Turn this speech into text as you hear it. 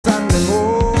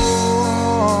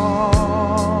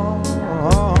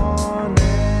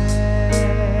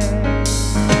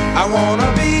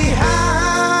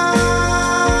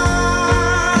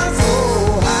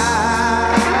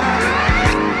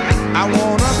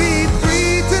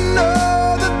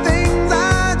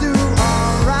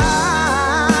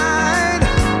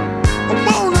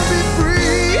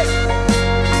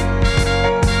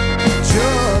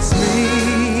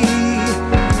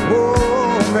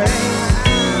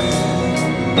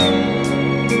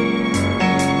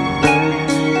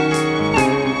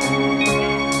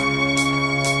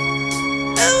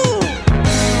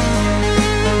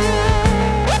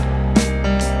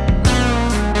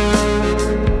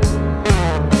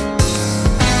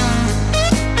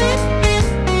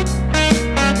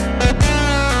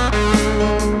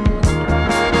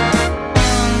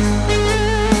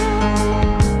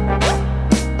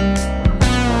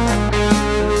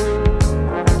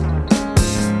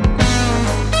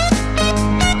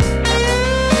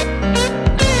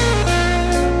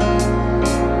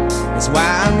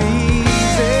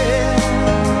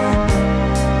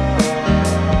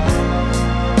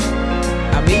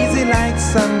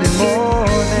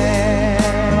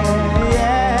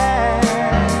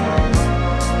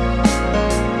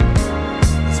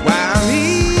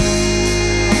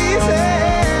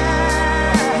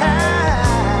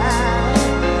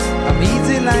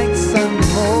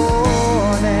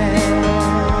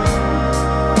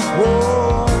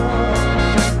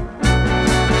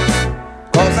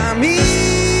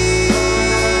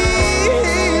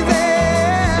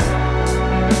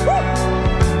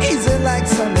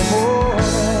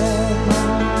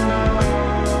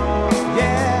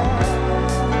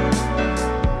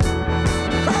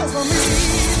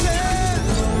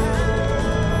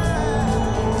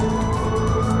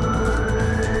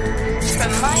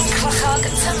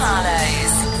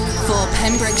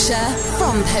Pembrokeshire,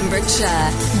 from Pembrokeshire,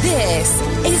 this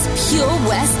is Pure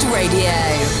West Radio.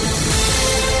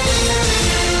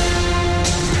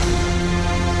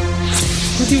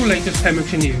 With your latest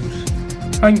Pembrokeshire news,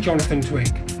 I'm Jonathan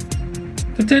Twigg.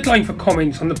 The deadline for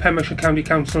comments on the Pembrokeshire County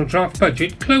Council draft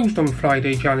budget closed on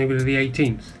Friday, January the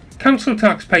 18th. Council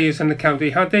taxpayers in the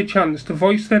county had their chance to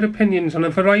voice their opinions on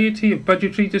a variety of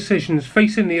budgetary decisions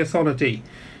facing the authority,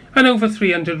 and over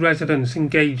 300 residents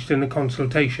engaged in the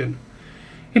consultation.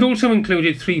 It also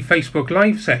included 3 Facebook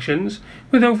Live sessions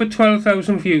with over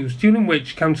 12,000 views, during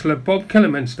which Councillor Bob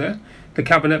Killerminster, the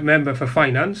Cabinet Member for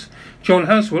Finance, John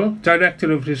Haswell, Director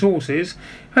of Resources,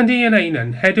 and Ian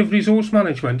Ainan, Head of Resource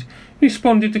Management,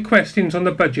 responded to questions on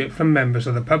the budget from members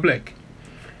of the public.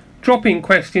 Drop-in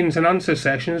questions and answer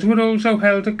sessions were also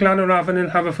held at Glanaravan in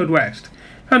Haverfordwest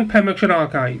and Pembrokeshire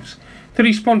Archives, the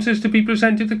responses to be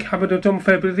presented to Cabinet on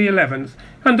February the 11th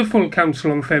and to full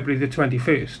Council on February the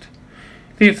 21st.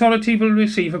 The authority will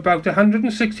receive about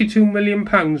 £162 million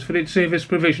for its service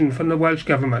provision from the Welsh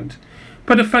Government,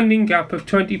 but a funding gap of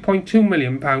 £20.2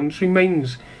 million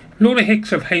remains. Laura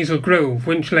Hicks of Hazel Grove,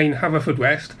 Winch Lane,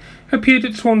 Haverfordwest, appeared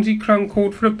at Swansea Crown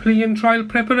Court for a plea and trial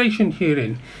preparation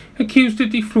hearing, accused of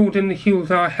defrauding the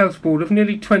Hywel Health Board of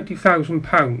nearly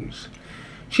 £20,000.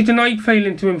 She denied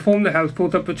failing to inform the Health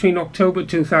Board that between October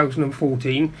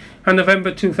 2014 and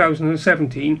November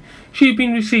 2017 she had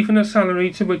been receiving a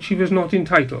salary to which she was not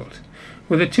entitled,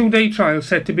 with a 2-day trial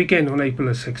set to begin on April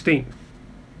 16th.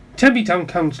 Tenby Town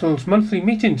Council's monthly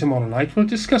meeting tomorrow night will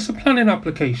discuss a planning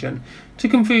application to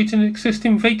convert an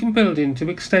existing vacant building to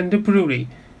extend a brewery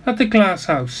at the Glass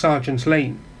House, Sergeants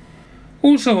Lane.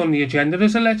 Also on the agenda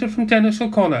is a letter from Dennis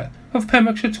O'Connor of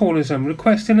Pembrokeshire Tourism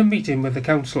requesting a meeting with the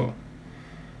Council.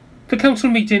 The Council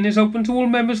meeting is open to all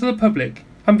members of the public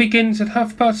and begins at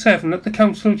 7:30 at the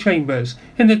Council Chambers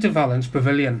in the De Valence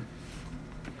Pavilion.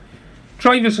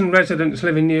 Drivers and residents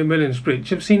living near Millins Bridge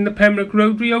have seen the Pembroke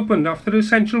Road reopened after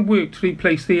essential work to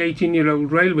replace the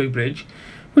 18-year-old railway bridge,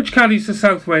 which carries the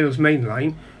South Wales Main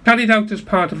Line, carried out as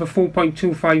part of a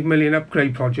 £4.25 million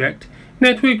upgrade project.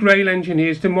 Network Rail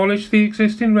engineers demolished the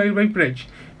existing railway bridge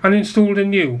and installed a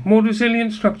new, more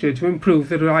resilient structure to improve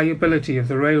the reliability of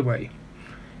the railway.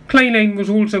 Clay Lane was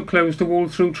also closed to all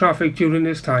through traffic during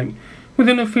this time, with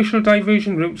an official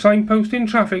diversion route signposting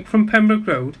traffic from Pembroke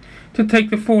Road to take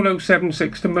the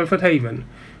 4076 to Milford Haven,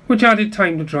 which added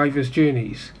time to drivers'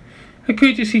 journeys. A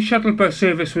courtesy shuttle bus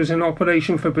service was in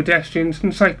operation for pedestrians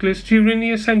and cyclists during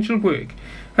the essential work,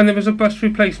 and there was a bus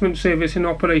replacement service in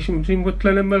operation between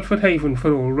Whitland and Milford Haven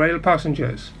for all rail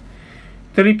passengers.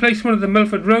 The replacement of the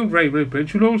Milford Road Railway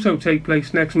Bridge will also take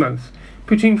place next month,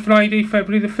 between Friday,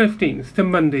 February the 15th to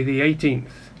Monday the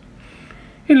 18th.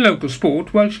 In local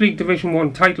sport, Welsh League Division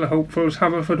 1 title hopefuls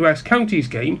Haverfordwest County's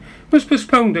game was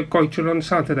postponed at Goitre on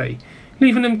Saturday,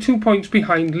 leaving them 2 points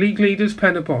behind league leaders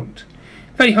Pen-y-Bont.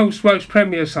 They host Welsh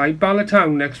Premier side Bala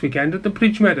Town next weekend at the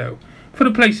Bridge Meadow for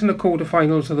a place in the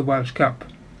quarter-finals of the Welsh Cup.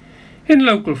 In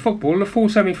local football, the 4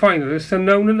 semi-finalists are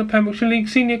known in the Pembrokeshire League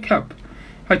Senior Cup.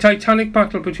 A titanic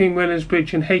battle between Willens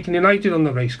Bridge and Haken United on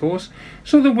the racecourse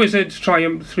saw the Wizards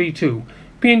triumph 3-2,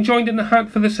 being joined in the hat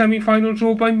for the semi-final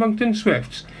draw by Monkton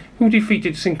Swifts, who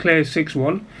defeated Sinclair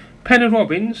 6-1, Penna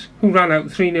Robbins, who ran out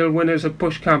 3-0 winners at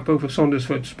Bush Camp over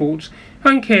Saundersfoot Sports,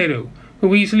 and Carew,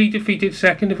 who easily defeated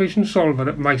 2nd Division Solver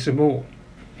at Mice Moor.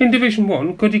 In Division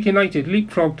 1, Goodwick United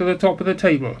leapfrogged to the top of the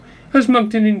table as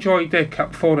Monkton enjoyed their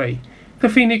cup foray, the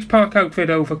Phoenix Park outfit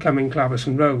overcoming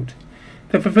Claverson Road.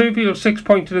 The proverbial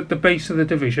 6-pointer at the base of the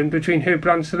division between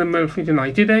Herbranston and Milford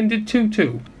United ended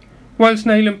 2-2, whilst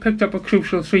Neyland picked up a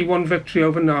crucial 3-1 victory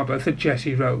over Narberth at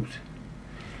Jesse Road.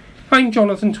 I'm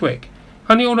Jonathan Twigg,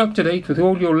 and you're up to date with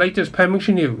all your latest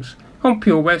Pembrokeshire news on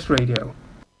Pure West Radio.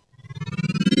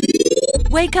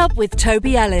 Wake up with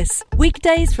Toby Ellis,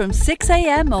 weekdays from 6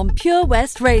 a.m. on Pure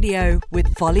West Radio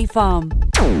with Folly Farm.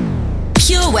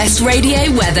 Pure West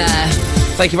Radio weather.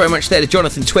 Thank you very much there to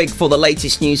Jonathan Twigg for the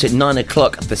latest news at 9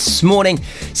 o'clock this morning.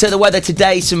 So the weather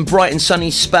today, some bright and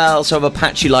sunny spells, however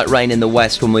patchy light rain in the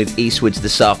west will move eastwards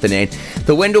this afternoon.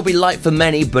 The wind will be light for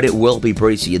many, but it will be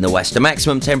breezy in the west. A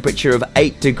maximum temperature of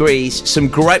 8 degrees. Some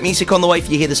great music on the way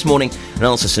for you here this morning, and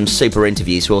also some super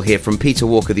interviews. We'll hear from Peter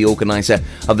Walker, the organiser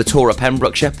of the Tour of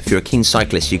Pembrokeshire. If you're a keen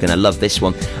cyclist, you're going to love this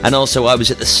one. And also I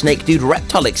was at the Snake Dude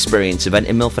Reptile Experience event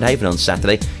in Milford Haven on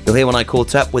Saturday. You'll hear when I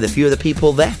caught up with a few of the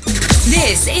people there.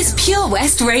 This is Pure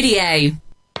West Radio.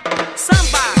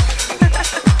 Samba.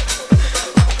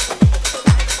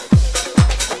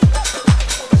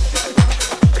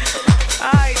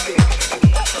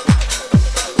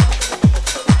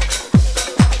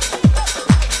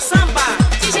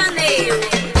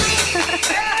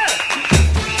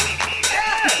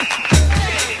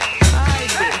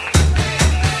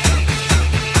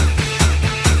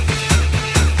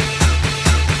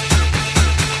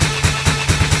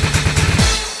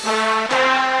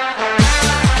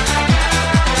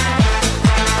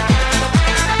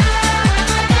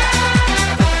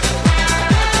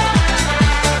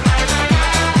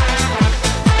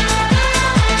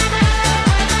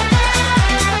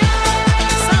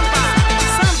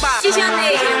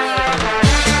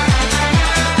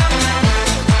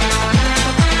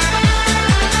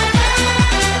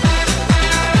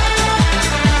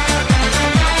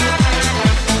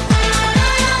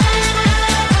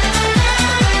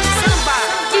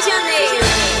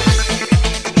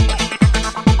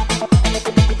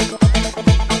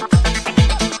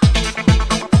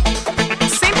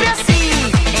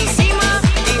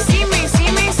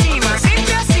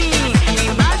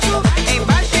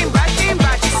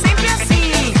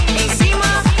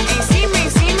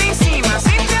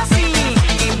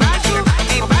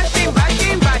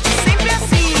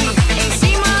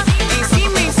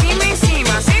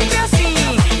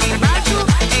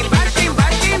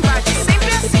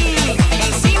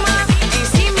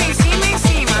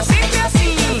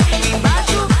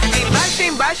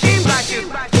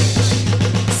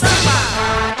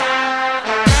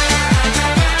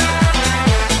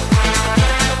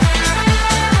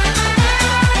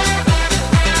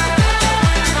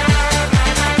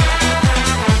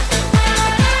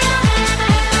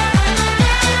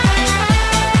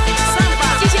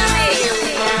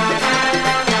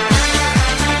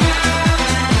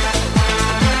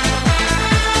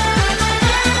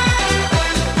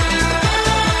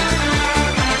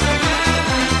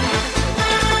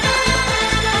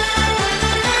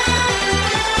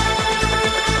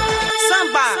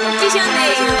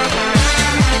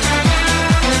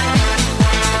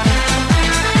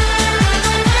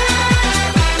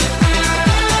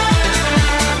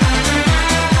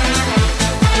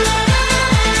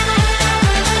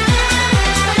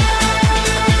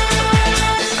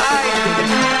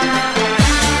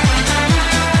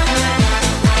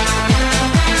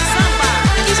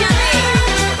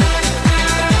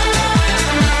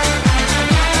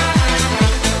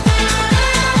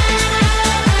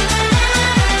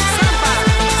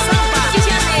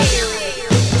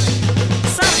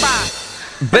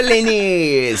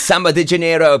 Fellini, Samba de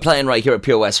Janeiro playing right here at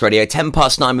Pure West Radio. 10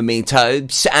 past 9 with me,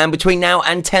 Tobes. And between now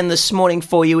and 10 this morning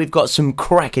for you, we've got some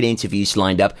cracking interviews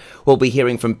lined up. We'll be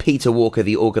hearing from Peter Walker,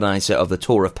 the organiser of the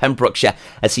Tour of Pembrokeshire,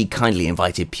 as he kindly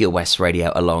invited Pure West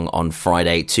Radio along on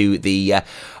Friday to the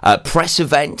press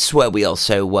event, where we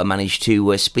also managed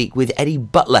to speak with Eddie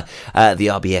Butler, the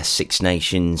RBS Six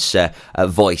Nations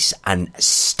voice and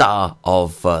star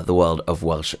of the world of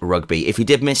Welsh rugby. If you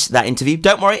did miss that interview,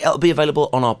 don't worry, it'll be available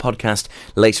on our podcast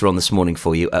later on this morning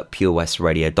for you at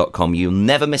purewestradio.com. You'll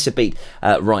never miss a beat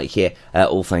right here,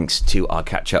 all thanks to our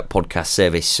catch-up podcast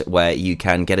service, where you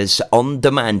can get us on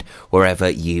demand wherever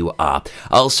you are.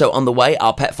 Also on the way,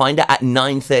 our pet finder at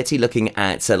 9:30, looking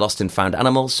at lost and found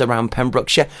animals around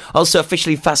Pembrokeshire. Also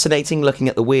officially fascinating, looking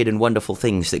at the weird and wonderful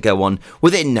things that go on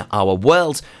within our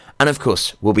world. And of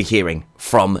course, we'll be hearing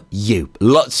from you.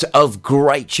 Lots of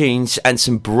great tunes and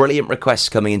some brilliant requests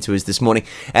coming into us this morning.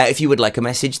 If you would like a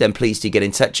message, then please do get in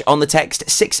touch on the text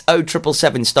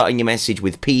 60777, starting your message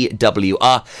with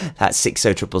PWR. That's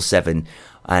 60777.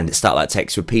 And start that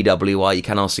text with PWR. You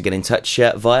can also get in touch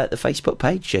via the Facebook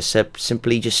page. Just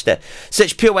simply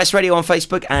search Pure West Radio on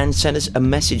Facebook and send us a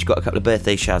message. Got a couple of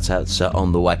birthday shout-outs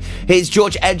on the way. Here's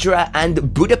George Ezra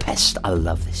and Budapest. I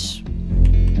love this.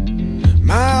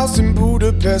 My house in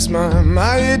Budapest,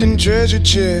 my hidden treasure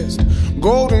chest,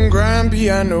 golden grand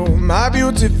piano, my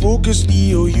beauty focused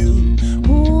EOU.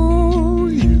 Ooh,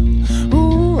 you,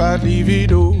 ooh, I'd leave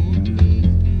it all.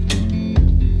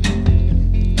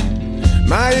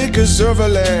 My acres of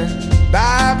land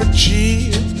I've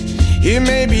achieved. It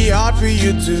may be hard for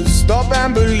you to stop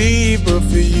and believe, but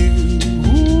for you,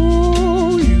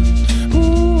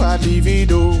 ooh, I'd leave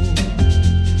it all.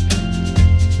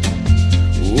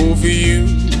 Oh, for you,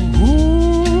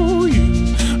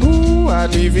 ooh,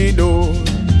 I'd leave it all.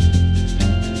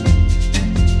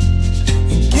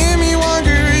 Give me one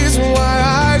good reason why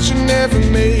I should never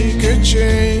make a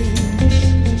change.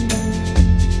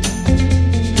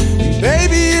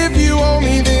 Baby, if you owe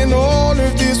me, then all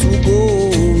of this will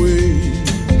go away.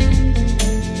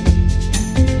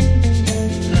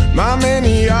 My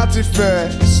many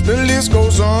artifacts, the list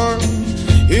goes on.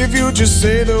 If you just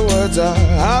say the words,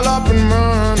 I'll up and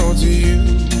run. Oh, to you,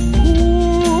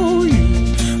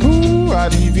 ooh,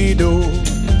 I'd leave it all.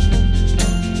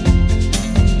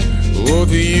 Oh,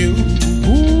 to you,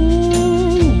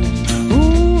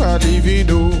 ooh, I'd leave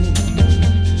it all.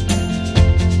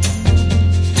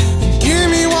 Give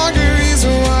me one good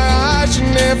reason why I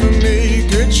should never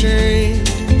make a change.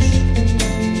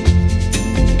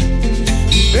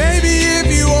 Baby, if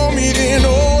you owe me, then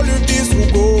all of this will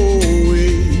go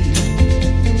away.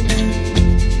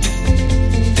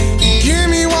 Give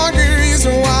me one good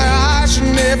reason why I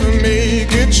should never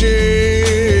make a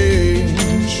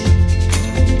change.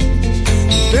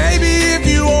 Baby, if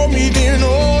you owe me, then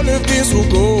all of this will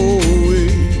go away.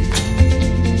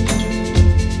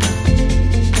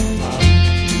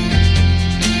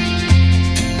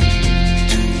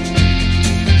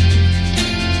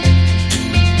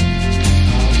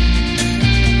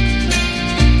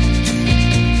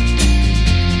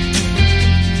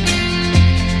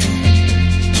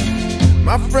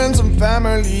 My friends and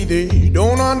family, they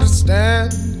don't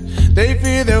understand. They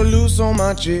fear they'll lose so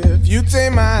much if you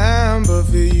take my hand. But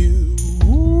for you,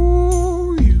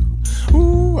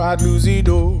 ooh, I'd lose it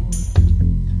all.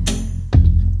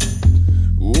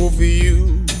 Oh, for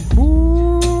you,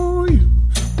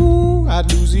 ooh,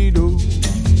 I'd lose it all.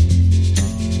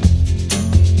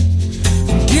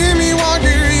 Give me one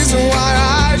good reason why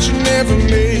I should never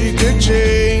make a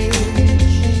change.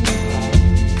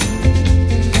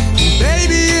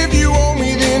 Baby, if you owe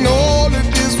me, then all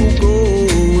of this will go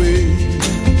away.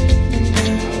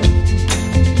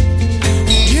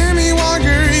 Give me one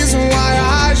good reason why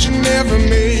I should never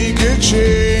make a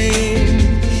change.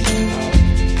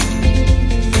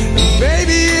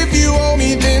 Baby, if you owe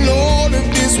me, then all of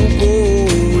this will go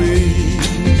away.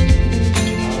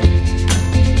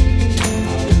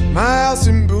 My house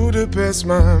in Budapest,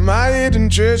 my hidden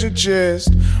treasure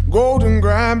chest, golden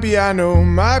grand piano,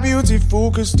 my beauty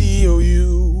focused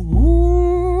EOU.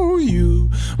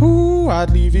 Ooh,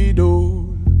 I'd leave it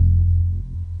all.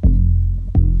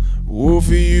 Oh,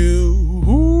 for you,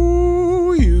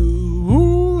 ooh,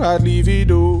 I'd leave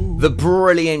it all. The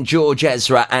brilliant George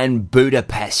Ezra and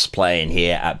Budapest playing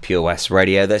here at Pure West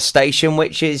Radio, the station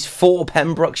which is for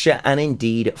Pembrokeshire and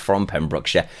indeed from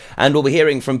Pembrokeshire. And we'll be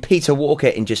hearing from Peter Walker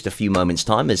in just a few moments'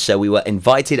 time, as so we were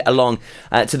invited along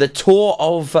to the Tour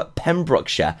of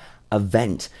Pembrokeshire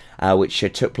event which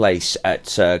took place at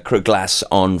Cruglas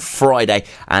on Friday,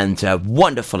 and a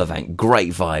wonderful event,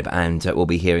 great vibe, and we'll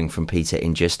be hearing from Peter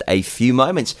in just a few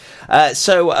moments.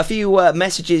 So a few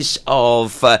messages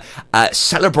of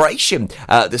celebration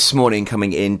this morning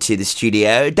coming into the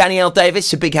studio. Danielle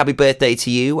Davis, a big happy birthday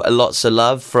to you. Lots of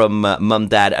love from Mum,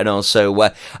 Dad, and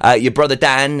also your brother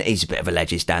Dan. He's a bit of a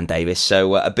legend, Dan Davis,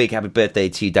 so a big happy birthday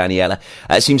to you, Daniela.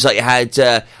 It seems like you had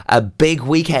a big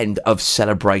weekend of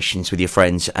celebrations with your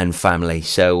friends and family,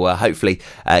 so hopefully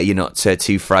you're not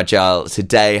too fragile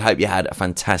today. Hope you had a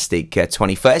fantastic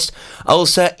 21st.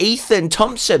 Also, Ethan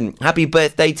Thompson, happy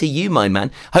birthday to you, my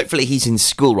man. Hopefully he's in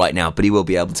school right now, but he will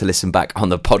be able to listen back on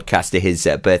the podcast to his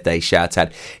birthday shout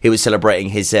out. He was celebrating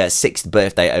his 6th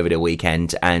birthday over the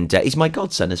weekend, and he's my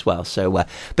godson as well, so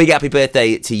big happy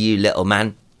birthday to you, little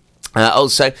man.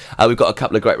 Also, we've got a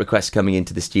couple of great requests coming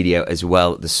into the studio as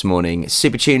well this morning.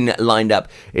 Super tune lined up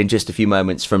in just a few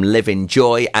moments from Live in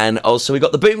Joy, and also we've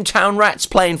got the Boomtown Rats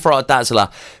playing for our Dazzler,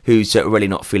 who's really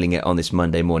not feeling it on this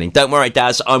Monday morning. Don't worry,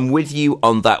 Daz, I'm with you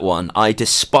on that one. I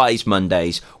despise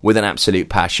Mondays with an absolute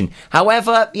passion.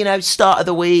 However, start of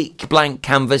the week, blank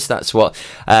canvas, that's what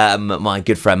my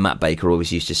good friend Matt Baker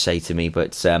always used to say to me,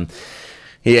 but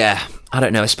yeah, I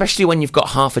don't know, especially when you've got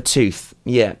half a tooth.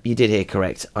 Yeah, you did hear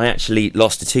correct. I actually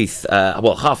lost a tooth,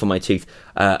 half of my tooth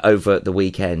over the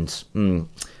weekend.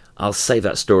 I'll save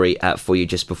that story for you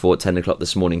just before 10 o'clock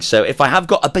this morning. So if I have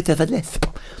got a bit of a lisp,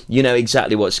 you know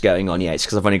exactly what's going on. Yeah, it's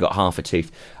because I've only got half a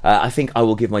tooth. I think I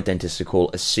will give my dentist a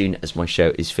call as soon as my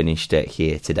show is finished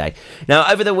here today.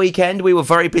 Now, over the weekend, we were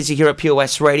very busy here at Pure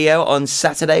West Radio. On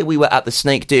Saturday, we were at the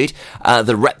Snake Dude.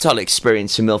 The reptile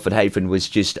experience in Milford Haven was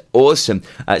just awesome.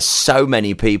 So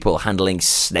many people handling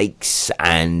snakes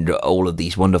and all of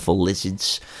these wonderful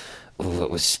lizards. It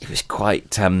was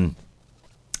quite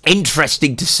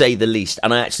interesting to say the least,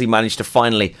 and I actually managed to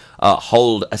finally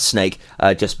hold a snake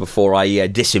just before I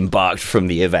disembarked from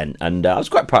the event, and I was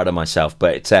quite proud of myself.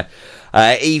 But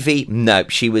Evie, nope,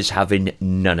 she was having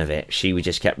none of it. She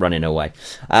just kept running away.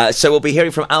 So we'll be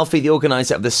hearing from Alfie, the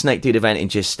organiser of the Snake Dude event, in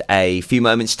just a few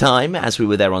moments' time, as we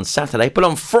were there on Saturday. But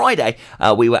on Friday,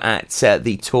 we were at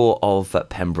the tour of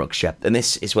Pembrokeshire, and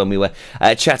this is when we were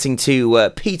chatting to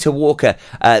Peter Walker,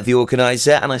 the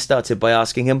organiser, and I started by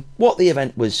asking him what the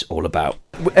event was all about.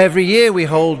 Every year we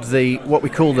hold what we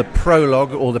call the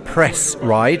prologue or the press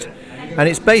ride, and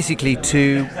it's basically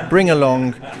to bring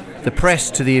along the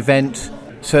press to the event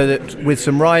so that with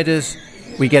some riders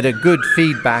we get a good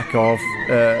feedback of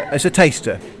as a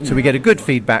taster, so we get a good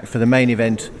feedback for the main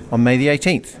event on May the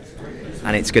 18th.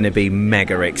 And it's going to be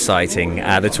mega exciting.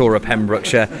 The Tour of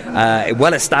Pembrokeshire,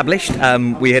 well established.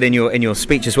 We had in your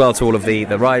speech as well to all of the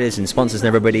riders and sponsors and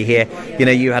everybody here.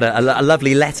 You had a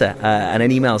lovely letter and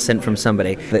an email sent from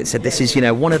somebody that said this is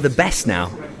one of the best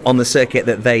now on the circuit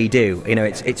that they do.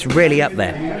 It's really up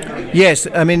there. Yes,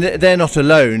 I mean they're not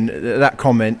alone. That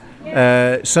comment.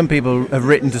 Some people have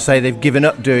written to say they've given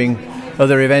up doing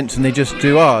other events and they just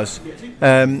do ours.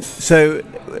 So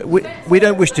we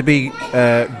don't wish to be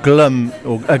glum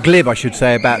or glib, I should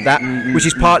say, about that, which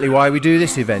is partly why we do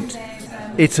this event.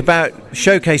 It's about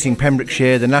showcasing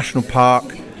Pembrokeshire, the national park,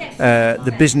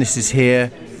 the businesses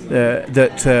here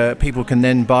that people can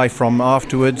then buy from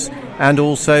afterwards, and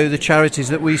also the charities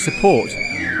that we support.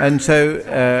 And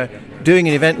so doing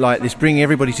an event like this, bringing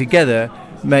everybody together,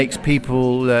 gives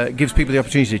people the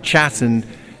opportunity to chat and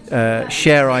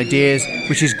share ideas,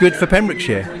 which is good for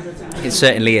Pembrokeshire. It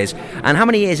certainly is. And how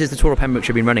many years has the Tour of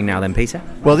Pembrokeshire been running now then, Peter?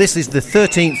 Well, this is the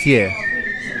 13th year.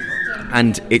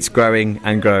 And it's growing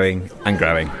and growing and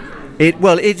growing.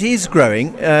 It is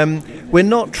growing. We're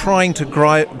not trying to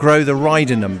grow the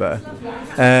rider number,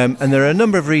 and there are a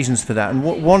number of reasons for that. And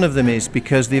one of them is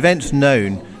because the event's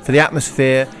known for the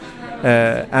atmosphere,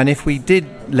 and if we did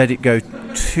let it go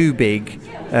too big,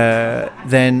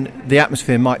 then the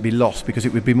atmosphere might be lost because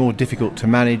it would be more difficult to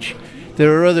manage.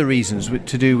 There are other reasons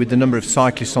to do with the number of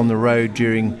cyclists on the road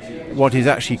during what is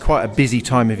actually quite a busy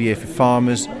time of year for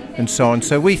farmers and so on.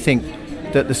 So we think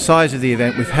that the size of the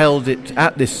event, we've held it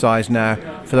at this size now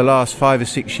for the last 5 or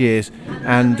 6 years,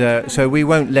 and so we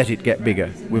won't let it get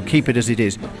bigger. We'll keep it as it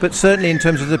is. But certainly in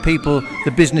terms of the people,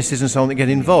 the businesses and so on that get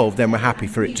involved, then we're happy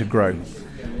for it to grow.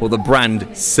 Well, the brand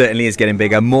certainly is getting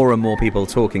bigger, more and more people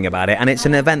talking about it, and it's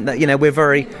an event that we're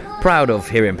very proud of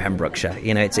here in Pembrokeshire.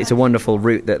 It's a wonderful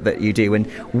route that you do. And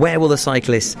where will the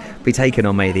cyclists be taken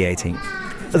on May the 18th?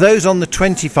 Those on the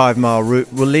 25-mile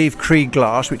route will leave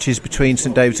Cruglas, which is between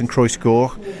St David's and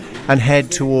Croesgour, and head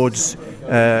towards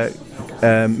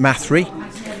Mathry,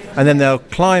 and then they'll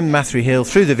climb Mathry Hill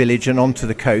through the village and onto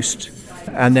the coast,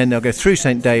 and then they'll go through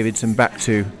St David's and back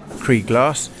to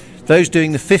Cruglas. Those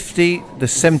doing the 50, the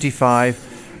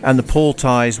 75 and the Paul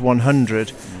Ties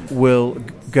 100 will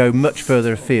go much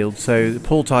further afield. So the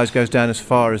Paul Ties goes down as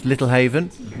far as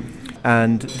Littlehaven,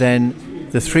 and then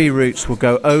the 3 routes will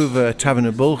go over Tafarn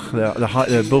y Bwlch,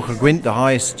 the Bwlch y Gwynt, the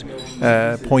highest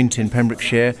point in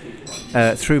Pembrokeshire,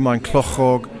 through Maen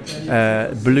Clochog,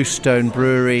 Bluestone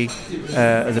Brewery,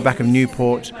 at the back of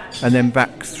Newport, and then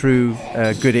back through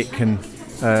Goodwick, and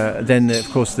then of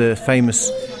course the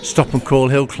famous Stop and Call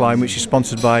hill climb, which is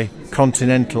sponsored by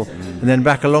Continental, and then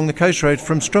back along the coast road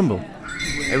from Strumble.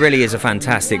 It really is a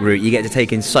fantastic route. You get to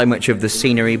take in so much of the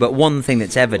scenery, but one thing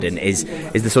that's evident is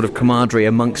the sort of camaraderie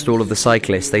amongst all of the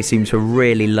cyclists. They seem to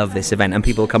really love this event, and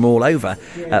people come all over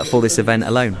for this event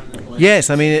alone. Yes,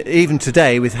 I mean, even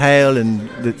today with hail and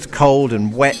it's cold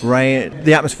and wet rain,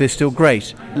 the atmosphere's still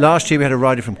great. Last year we had a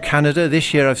rider from Canada.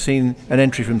 This year I've seen an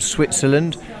entry from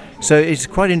Switzerland. So it's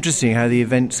quite interesting how the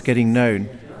event's getting known,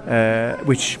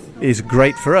 which is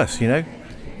great for us, you know.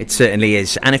 It certainly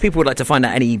is. And if people would like to find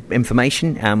out any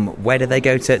information, where do they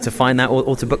go to find that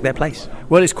or to book their place?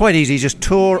 Well, it's quite easy, just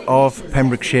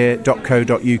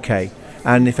tourofpembrokeshire.co.uk.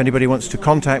 And if anybody wants to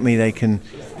contact me, they can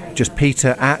just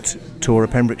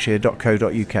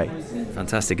peter@tourofpembrokeshire.co.uk.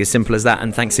 Fantastic, as simple as that.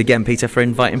 And thanks again, Peter, for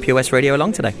inviting Pure West Radio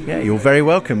along today. Yeah, you're very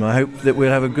welcome. I hope that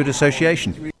we'll have a good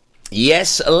association.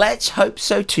 Yes, let's hope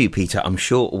so too, Peter. I'm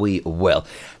sure we will.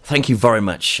 Thank you very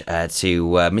much to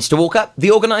Mr. Walker,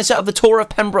 the organiser of the Tour of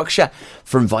Pembrokeshire,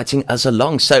 for inviting us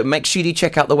along. So make sure you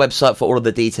check out the website for all of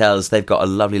the details. They've got a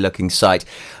lovely looking site.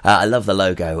 I love the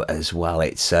logo as well.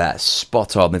 It's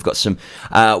spot on. They've got some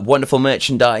wonderful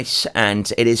merchandise, and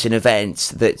it is an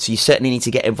event that you certainly need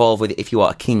to get involved with if you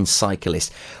are a keen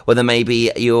cyclist. Whether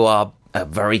maybe you are a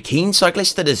very keen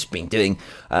cyclist that has been doing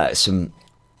some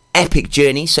epic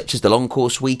journeys such as the Long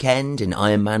Course Weekend in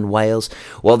Ironman Wales,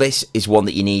 well, this is one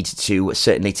that you need to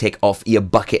certainly tick off your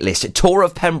bucket list.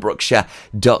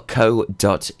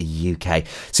 tourofpembrokeshire.co.uk.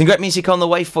 Some great music on the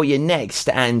way for you next,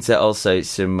 and also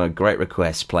some great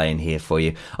requests playing here for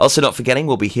you. Also, not forgetting,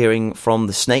 we'll be hearing from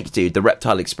the Snake Dude, the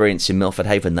reptile experience in Milford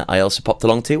Haven that I also popped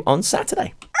along to on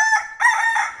Saturday.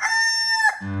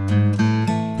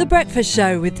 The Breakfast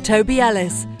Show with Toby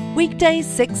Ellis. Weekdays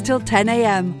 6 till 10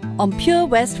 a.m. on Pure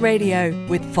West Radio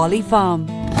with Folly Farm.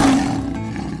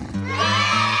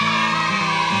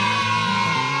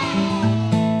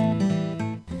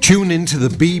 Tune in to the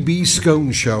BB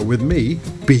Scone Show with me,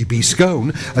 BB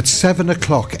Scone, at 7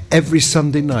 o'clock every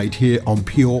Sunday night here on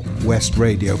Pure West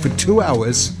Radio for 2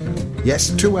 hours.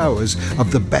 Yes, 2 hours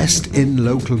of the best in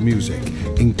local music,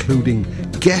 including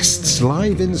guests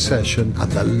live in session and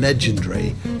the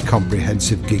legendary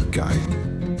Comprehensive Gig Guide.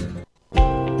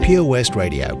 Pure West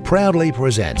Radio proudly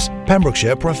presents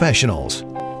Pembrokeshire Professionals.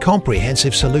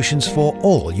 Comprehensive solutions for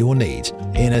all your needs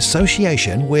in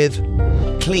association with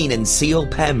Clean and Seal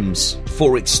Pembs,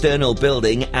 for external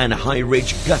building and high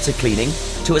ridge gutter cleaning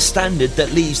to a standard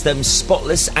that leaves them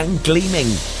spotless and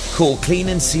gleaming. Call Clean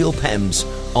and Seal Pembs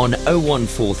on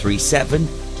 01437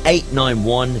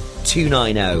 891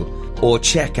 290 or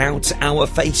check out our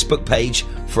Facebook page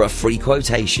for a free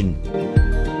quotation.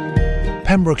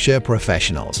 Pembrokeshire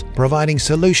Professionals, providing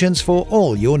solutions for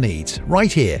all your needs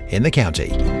right here in the county.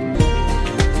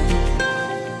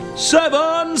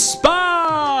 7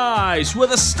 Spice, where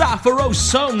the staff are oh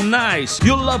so nice.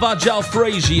 You'll love our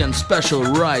jalfrezi and special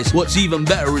rice. What's even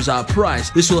better is our price.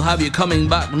 This will have you coming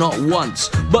back not once,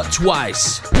 but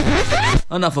twice.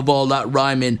 Enough of all that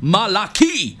rhyming.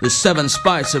 Malaki! The 7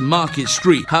 Spice of Market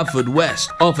Street, Haverfordwest,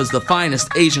 offers the finest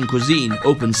Asian cuisine,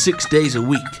 open 6 days a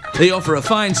week. They offer a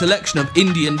fine selection of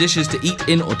Indian dishes to eat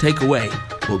in or take away.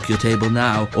 Book your table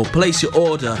now or place your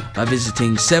order by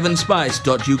visiting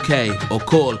 7spice.uk or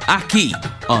call Aki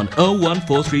on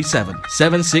 01437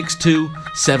 762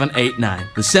 789.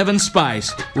 The 7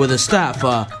 Spice, where the staff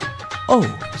are oh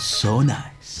so nice.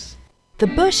 The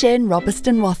Bush Inn,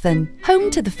 Robeston Wathen, home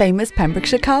to the famous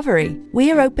Pembrokeshire Carvery.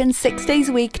 We are open 6 days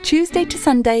a week, Tuesday to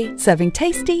Sunday, serving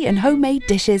tasty and homemade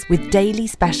dishes with daily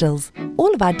specials.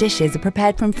 All of our dishes are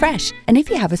prepared from fresh, and if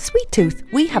you have a sweet tooth,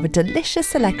 we have a delicious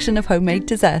selection of homemade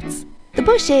desserts. The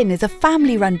Bush Inn is a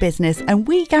family-run business, and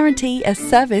we guarantee a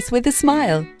service with a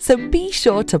smile. So be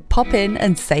sure to pop in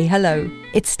and say hello.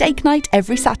 It's steak night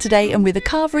every Saturday and with a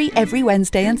carvery every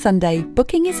Wednesday and Sunday.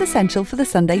 Booking is essential for the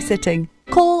Sunday sitting.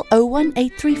 Call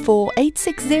 01834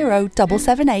 860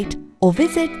 778 or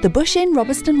visit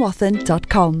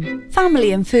thebushinrobestonwathen.com.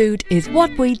 Family and food is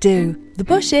what we do. The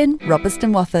Bush Inn,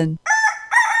 Robeston Wathen.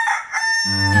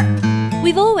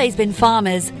 We've always been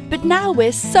farmers, but now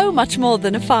we're so much more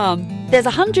than a farm. There's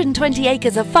 120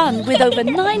 acres of fun with over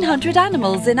 900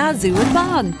 animals in our zoo and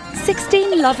barn.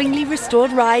 16 lovingly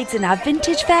restored rides in our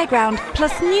vintage fairground,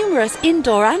 plus numerous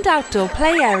indoor and outdoor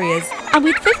play areas. And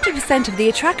with 50% of the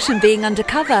attraction being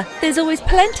undercover, there's always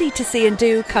plenty to see and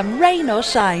do come rain or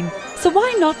shine. So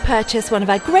why not purchase one of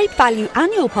our great value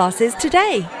annual passes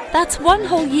today? That's one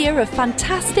whole year of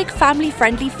fantastic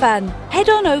family-friendly fun. Head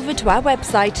on over to our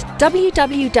website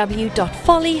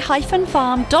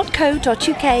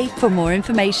www.folly-farm.co.uk for more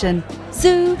information.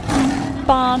 Zoo,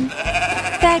 barn,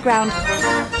 fairground,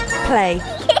 play.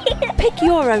 Pick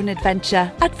your own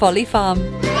adventure at Folly Farm.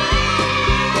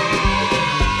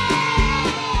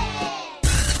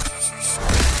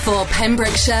 For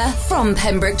Pembrokeshire, from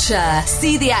Pembrokeshire.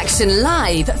 See the action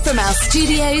live from our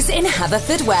studios in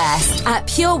Haverfordwest at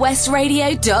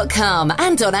purewestradio.com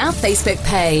and on our Facebook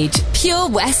page, Pure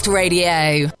West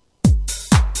Radio.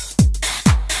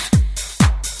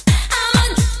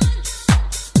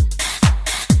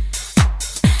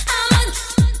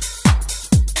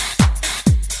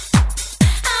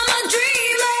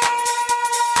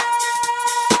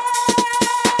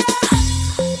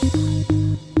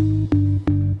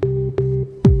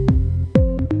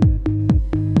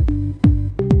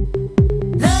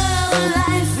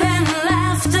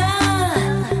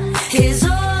 Is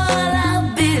all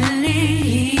I believe.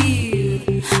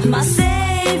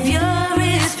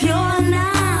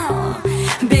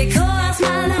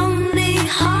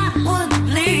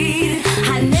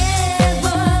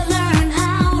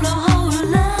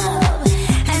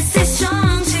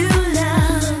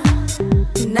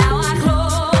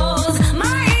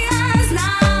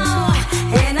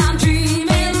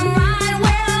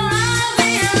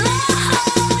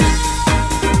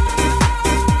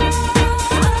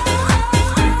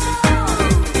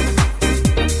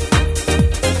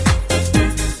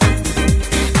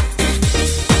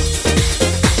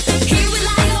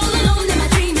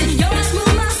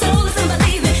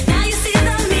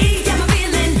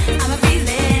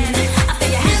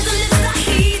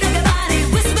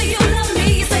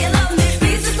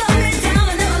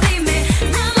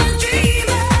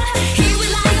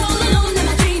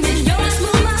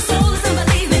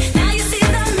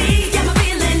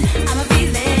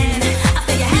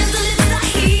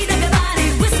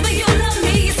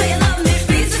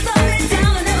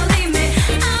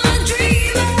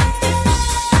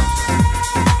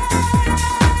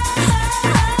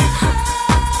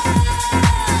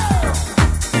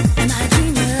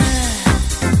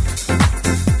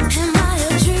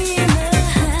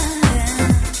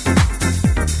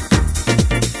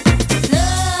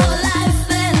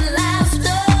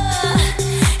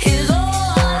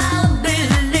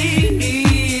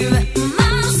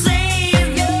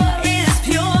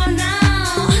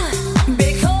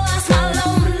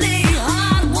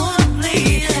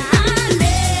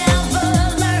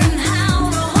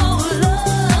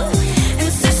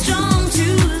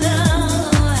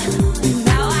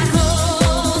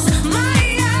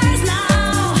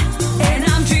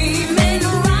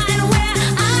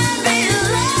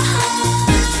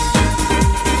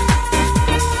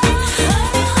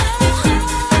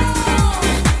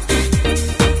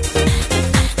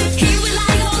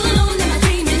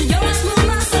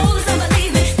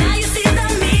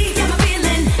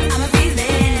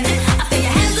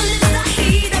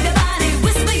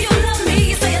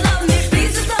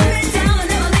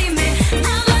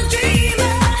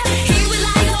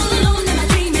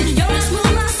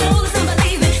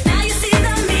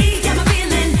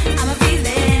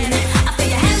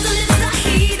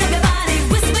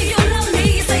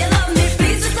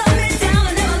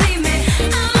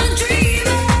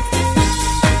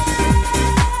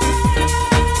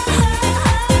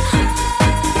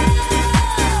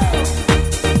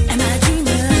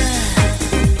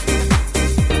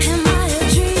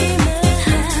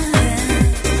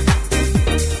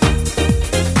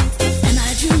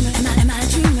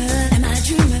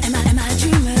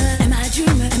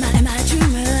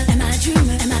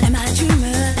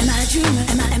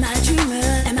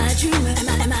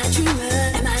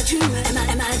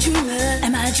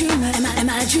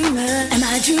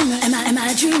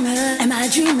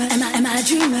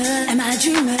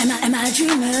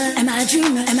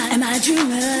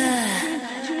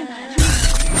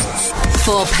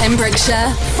 For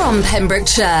Pembrokeshire, from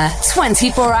Pembrokeshire,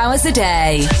 24 hours a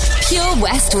day. Pure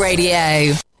West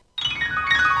Radio.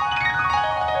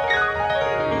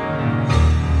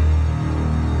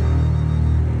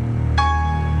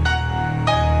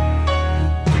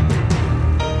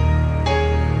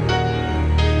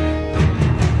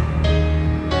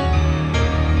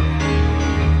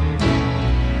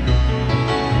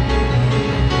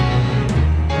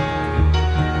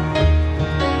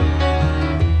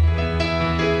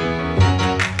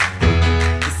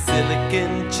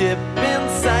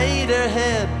 inside her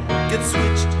head gets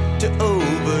switched to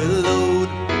overload.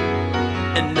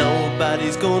 And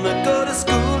nobody's gonna go to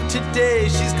school today,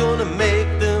 she's gonna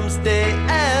make them stay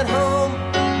at home.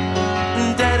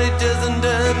 Daddy doesn't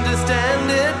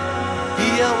understand it,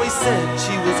 he always said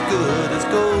she was good as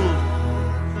gold.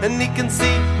 And he can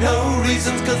see no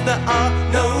reasons, cause there are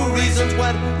no reasons.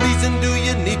 What reason do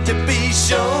you need to be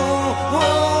shown?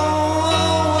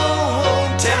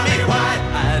 Tell me why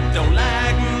I don't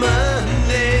like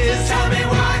Mondays. Tell me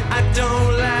why I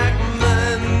don't like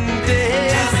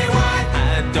Mondays. Tell me why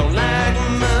I don't like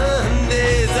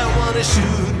Mondays. I wanna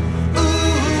shoot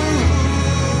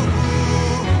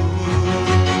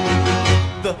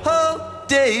the whole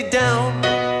day down.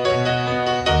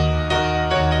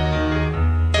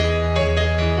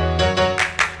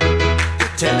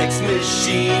 Telex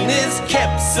machine is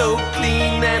kept so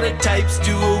clean and it types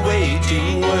to a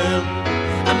waging world.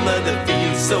 A mother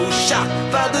feels so shocked,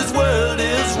 father's world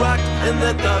is rocked, and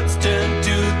their thoughts turn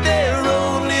to their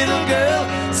own little girl.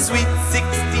 Sweet 16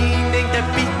 ain't that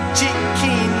peachy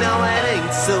keen, now it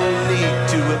ain't so neat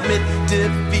to admit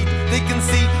defeat. They can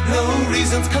see no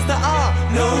reasons, cause there are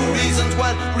no reasons.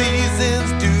 What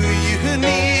reasons do you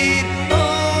need?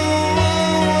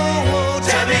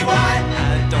 Tell me why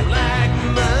I don't like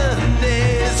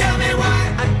Mondays. Tell me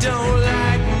why I don't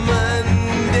like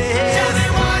Mondays. Tell me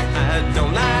why I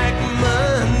don't like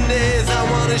Mondays. I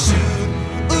wanna shoot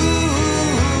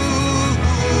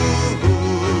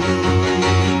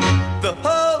the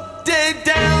whole day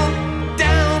down,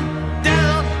 down,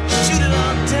 down. Shoot it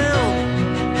all down.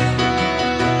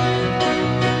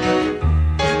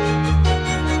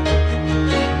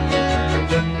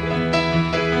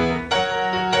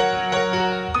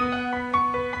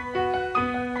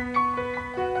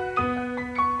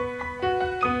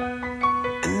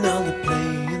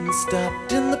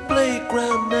 Stopped in the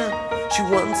playground now. She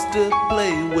wants to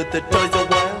play with the toys a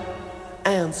while.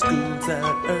 And school's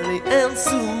out early, and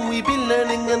soon we be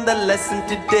learning. And the lesson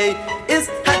today is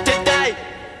how to die.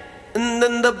 And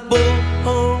then the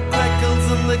bullhorn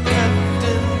crackles and the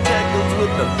captain tackles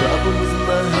with the problems in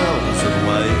the house and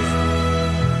wife.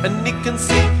 And he can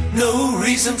see no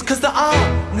reasons, cause there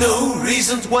are no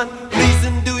reasons. What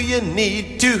reason do you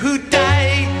need to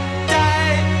die?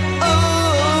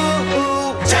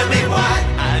 Tell me why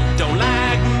I don't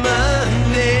like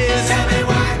Mondays. Tell me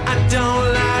why I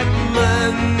don't like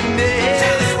Mondays.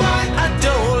 Tell me why I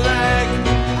don't like.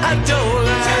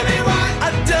 Tell me why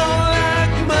I don't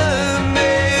like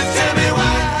Mondays. Tell me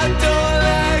why I don't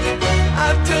like.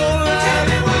 Tell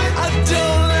me why I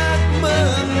don't like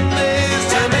Mondays.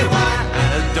 Tell me why I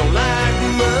don't like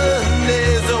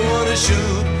Mondays. I wanna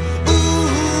shoot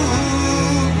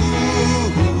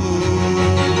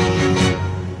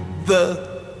the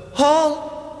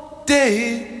whole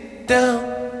day down.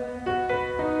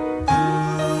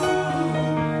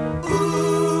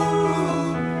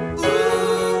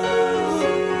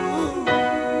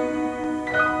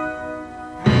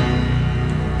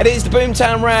 It is the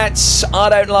Boomtown Rats. I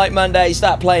don't like Mondays.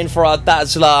 That playing for our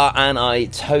Dazzler, and I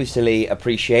totally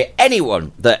appreciate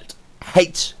anyone that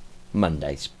hates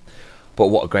Mondays. But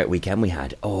what a great weekend we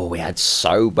had. Oh, we had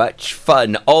so much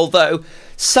fun. Although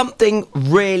something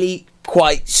really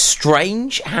quite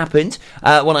strange happened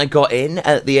when I got in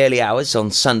at the early hours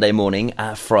on Sunday morning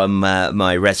from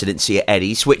my residency at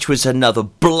Eddie's, which was another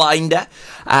blinder,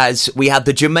 as we had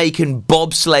the Jamaican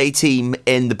bobsleigh team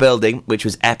in the building, which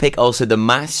was epic. Also the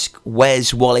Mask,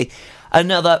 Where's Wally?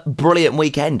 Another brilliant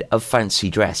weekend of fancy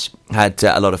dress. Had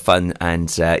a lot of fun,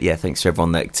 and yeah, thanks to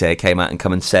everyone that came out and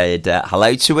come and said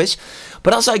hello to us.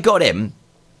 But as I got in,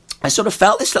 I sort of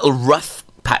felt this little rough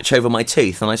patch over my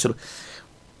tooth, and I sort of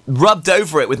rubbed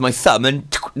over it with my thumb,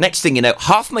 and next thing you know,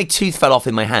 half my tooth fell off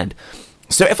in my hand.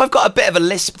 So if I've got a bit of a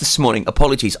lisp this morning,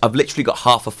 apologies, I've literally got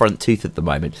half a front tooth at the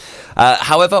moment.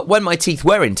 However, when my teeth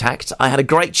were intact, I had a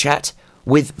great chat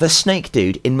with the Snake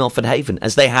Dude in Milford Haven,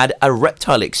 as they had a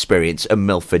reptile experience at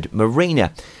Milford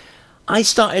Marina. I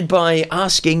started by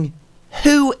asking,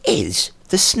 who is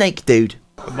the Snake Dude?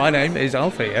 My name is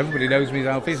Alfie. Everybody knows me as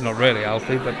Alfie. It's not really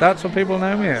Alfie, but that's what people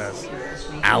know me as.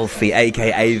 Alfie,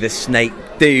 a.k.a. the Snake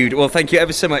Dude. Well, thank you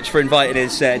ever so much for inviting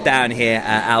us down here,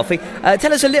 Alfie.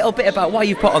 Tell us a little bit about why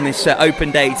you put on this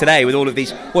open day today with all of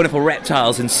these wonderful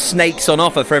reptiles and snakes on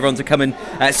offer for everyone to come and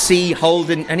see, hold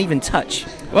and even touch.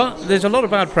 Well, there's a lot of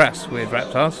bad press with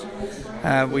reptiles.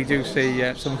 We do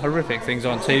see some horrific things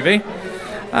on TV.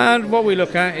 And what we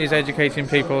look at is educating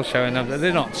people, showing them that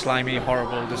they're not slimy,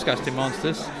 horrible, disgusting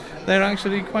monsters. They're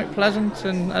actually quite pleasant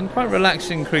and quite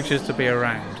relaxing creatures to be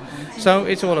around. So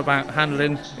it's all about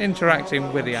handling,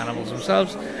 interacting with the animals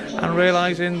themselves, and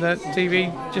realising that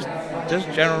TV just does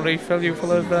generally fill you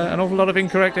full of an awful lot of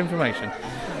incorrect information.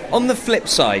 On the flip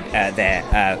side there,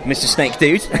 Mr. Snake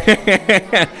Dude,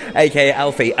 aka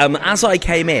Alfie, as I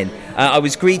came in, I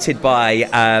was greeted by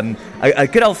a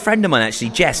good old friend of mine, actually,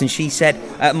 Jess, and she said,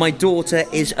 my daughter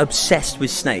is obsessed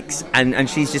with snakes, and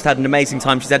she's just had an amazing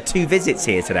time. She's had 2 visits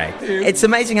here today. It's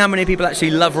amazing how many people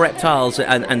actually love reptiles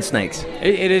and snakes.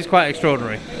 It is quite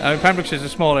extraordinary. Pembrokeshire is a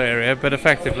small area, but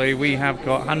effectively we have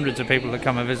got hundreds of people that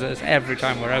come and visit us every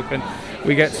time we're open.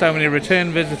 We get so many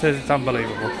return visitors, it's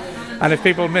unbelievable. And if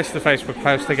people miss the Facebook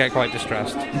post, they get quite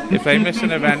distressed. If they miss an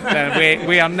event,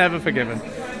 we are never forgiven.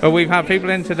 But we've had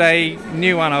people in today,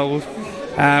 new and old.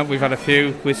 We've had a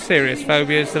few with serious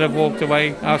phobias that have walked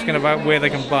away asking about where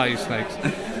they can buy snakes.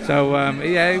 So,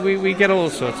 we get all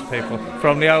sorts of people,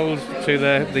 from the old to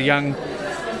the young,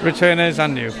 returners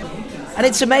and new. And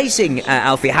it's amazing,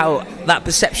 Alfie, how that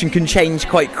perception can change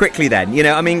quite quickly then. You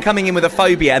know, I mean, coming in with a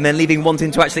phobia and then leaving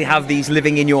wanting to actually have these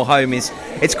living in your home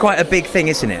it's quite a big thing,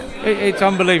 isn't it? It's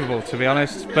unbelievable, to be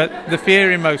honest. But the fear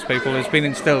in most people has been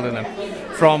instilled in them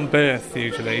from birth,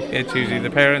 usually. It's usually the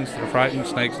parents that are frightened,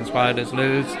 snakes and spiders,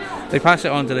 lizards. They pass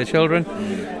it on to their children.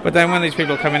 But then when these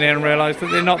people come in here and realise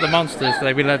that they're not the monsters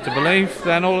they've been led to believe,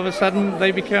 then all of a sudden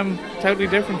they become totally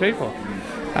different people.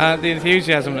 The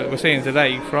enthusiasm that we're seeing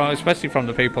today, especially from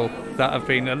the people that have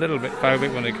been a little bit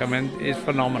phobic when they come in, is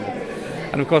phenomenal.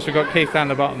 And of course we've got Keith down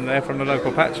the bottom there from the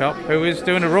local pet shop, who is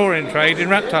doing a roaring trade in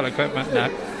reptile equipment now.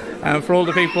 And for all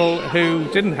the people who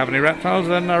didn't have any reptiles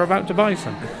and are about to buy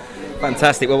some.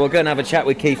 Fantastic. Well, we'll go and have a chat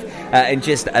with Keith in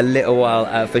just a little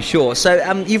while for sure. So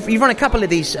you've run a couple of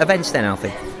these events then,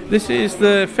 Alfie? This is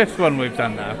the 5th one we've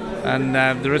done now,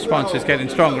 and the response is getting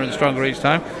stronger and stronger each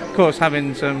time. Of course,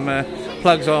 having some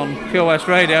plugs on Pure West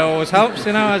Radio always helps,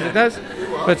 as it does.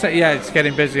 But it's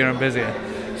getting busier and busier.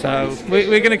 So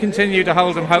we're going to continue to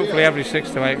hold them hopefully every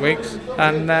 6 to 8 weeks,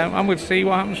 and we'll see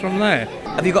what happens from there.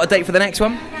 Have you got a date for the next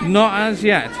one? Not as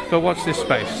yet, but watch this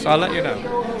space. I'll let you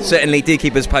know. Certainly, do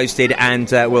keep us posted, and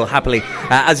we'll happily,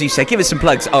 as you said, give us some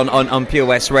plugs on Pure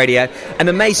West Radio. An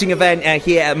amazing event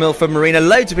here at Milford Marina.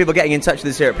 Loads of people getting in touch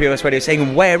with us here at Pure West Radio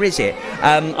saying, where is it?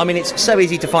 It's so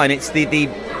easy to find. It's the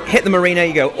hit the marina,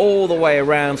 you go all the way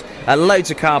around, loads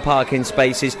of car parking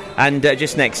spaces, and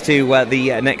just next to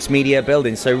the next media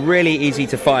building. So really easy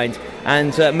to find.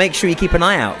 And make sure you keep an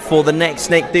eye out for the next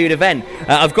Snake Dude event.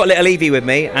 I've got little Evie with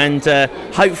me, and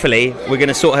hopefully we're going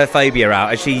to sort her phobia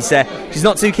out, as she's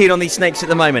not too keen on these snakes at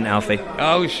the moment, Alfie.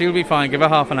 Oh, she'll be fine. Give her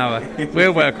half an hour.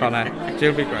 We'll work on her.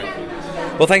 She'll be great.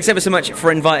 Well, thanks ever so much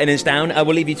for inviting us down.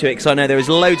 We'll leave you to it, because I know there is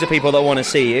loads of people that want to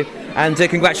see you. And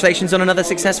congratulations on another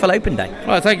successful open day.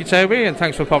 Well, thank you, Toby, and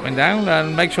thanks for popping down.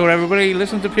 And make sure everybody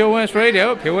listens to Pure West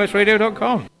Radio at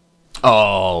purewestradio.com.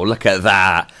 Oh, look at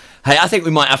that. Hey, I think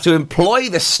we might have to employ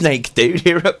the Snake Dude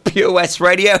here at Pure West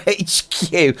Radio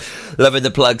HQ. Loving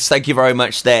the plugs. Thank you very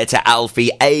much there to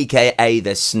Alfie, a.k.a.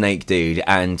 the Snake Dude.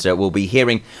 And we'll be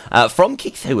hearing from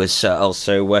Keith, who was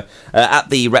also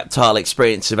at the Reptile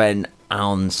Experience event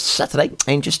on Saturday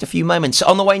in just a few moments.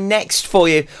 On the way next for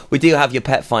you, we do have your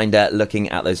pet finder looking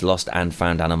at those lost and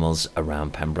found animals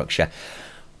around Pembrokeshire.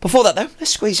 Before that, though,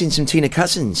 let's squeeze in some Tina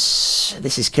Cousins.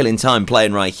 This is Killing Time,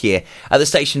 playing right here at the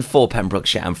station for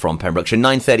Pembrokeshire and from Pembrokeshire.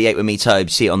 9:38 with me, Toby,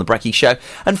 see it on the Brekkie Show.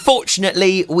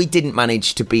 Unfortunately, we didn't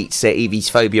manage to beat Evie's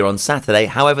phobia on Saturday.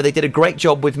 However, they did a great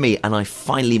job with me, and I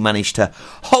finally managed to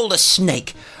hold a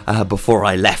snake before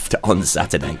I left on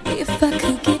Saturday. If I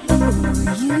could get over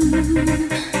you,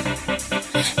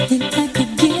 if I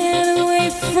could get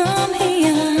away from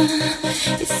here,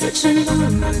 it's such a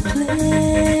lonely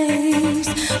place.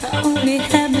 I only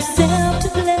have myself to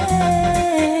blame.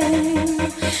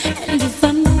 And if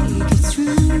I make it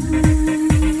through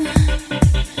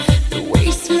the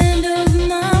wasteland of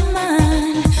my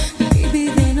mind, maybe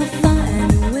then I'll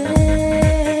find a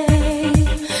way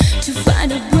to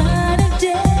find a brighter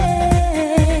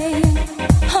day.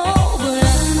 Oh, but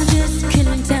I'm just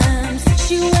killing time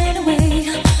since you went away.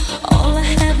 All I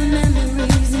have are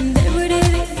memories and every day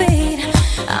they fade.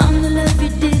 I'm the love you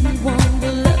didn't want,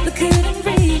 the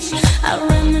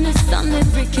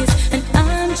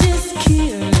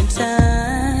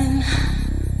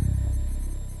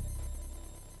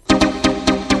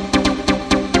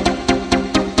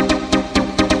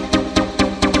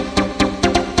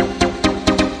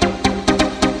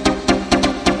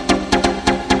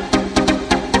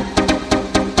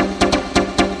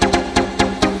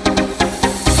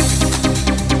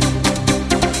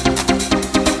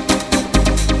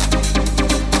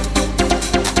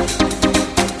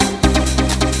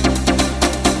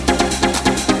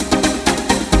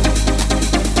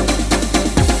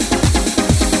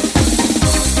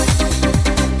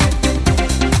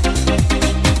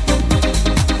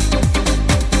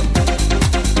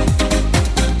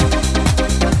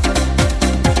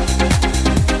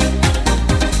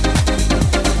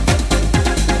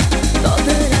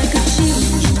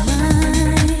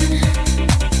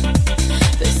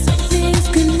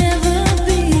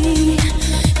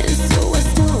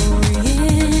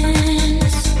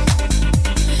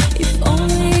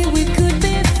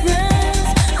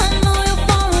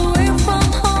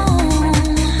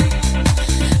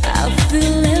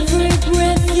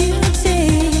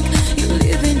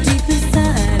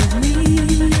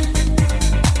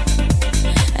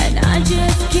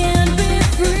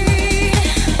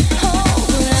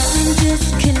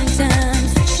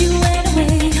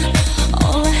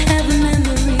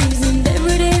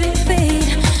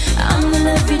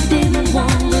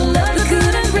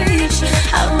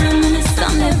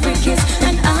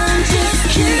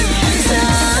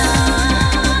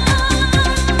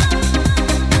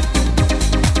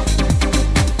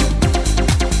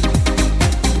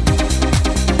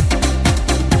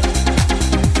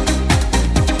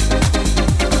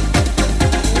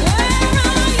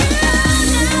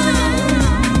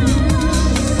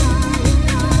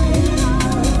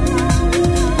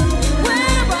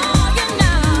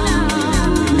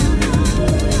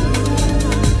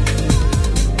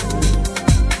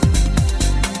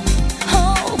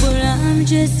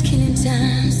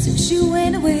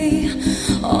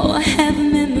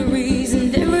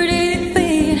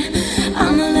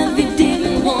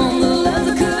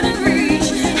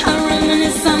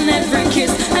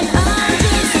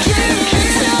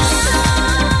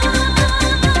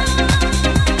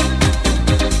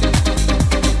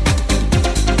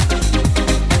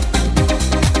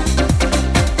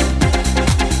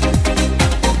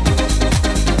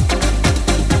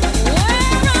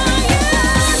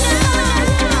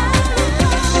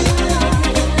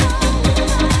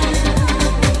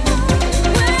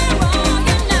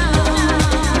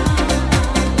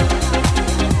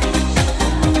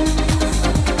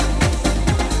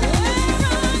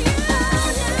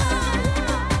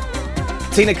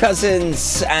Tina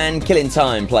Cousins and Killing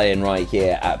Time playing right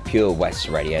here at Pure West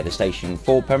Radio, the station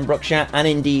for Pembrokeshire and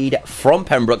indeed from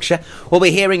Pembrokeshire. We'll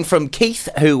be hearing from Keith,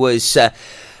 who was,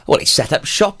 he set up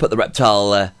shop at the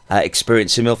Reptile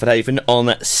Experience in Milford Haven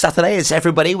on Saturday, as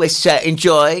everybody was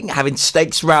enjoying having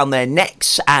snakes around their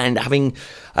necks and having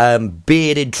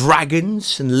bearded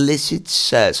dragons and lizards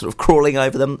sort of crawling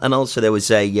over them. And also there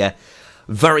was a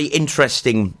very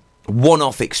interesting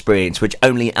one-off experience which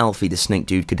only Alfie the snake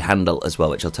dude could handle as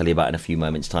well, which I'll tell you about in a few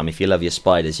moments' time. If you love your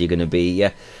spiders, you're going to be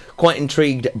quite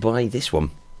intrigued by this one.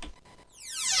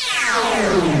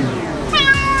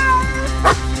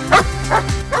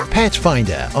 Pet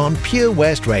Finder on Pure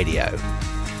West Radio.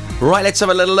 Right, let's have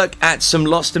a little look at some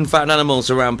lost and found animals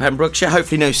around Pembrokeshire.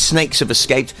 Hopefully no snakes have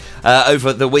escaped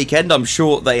over the weekend. I'm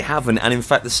sure they haven't. And in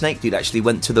fact, the snake dude actually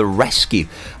went to the rescue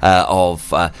of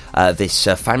this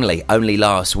family only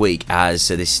last week, as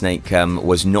this snake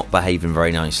was not behaving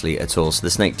very nicely at all. So the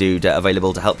snake dude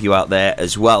available to help you out there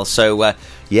as well. So,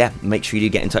 make sure you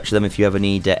do get in touch with them if you ever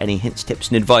need any hints, tips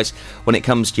and advice when it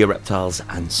comes to your reptiles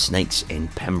and snakes in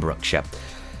Pembrokeshire.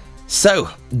 So,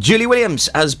 Julie Williams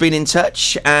has been in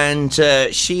touch, and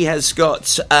she has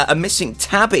got a missing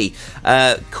tabby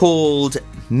called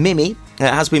Mimi.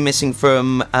 It has been missing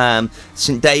from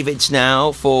St David's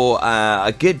now for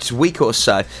a good week or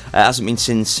so. It hasn't been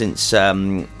since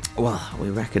we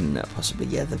reckon possibly,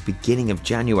 the beginning of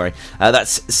January.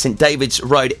 That's St David's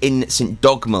Road in St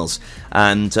Dogmell's,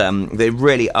 and they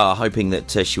really are hoping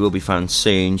that she will be found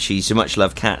soon. She's a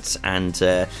much-loved cat, and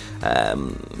the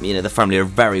family are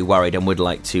very worried and would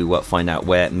like to find out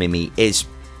where Mimi is.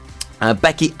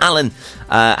 Becky Allen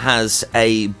has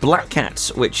a black cat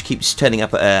which keeps turning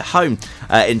up at her home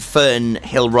in Fern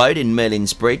Hill Road in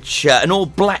Merlin's Bridge. An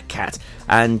all-black cat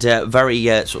and very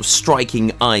sort of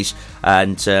striking eyes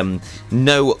and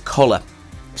no collar.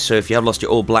 So if you have lost your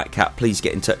all-black cat, please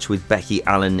get in touch with Becky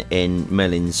Allen in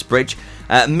Merlin's Bridge.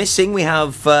 Missing, we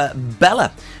have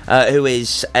Bella, who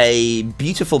is a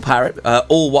beautiful parrot,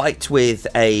 all white with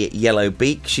a yellow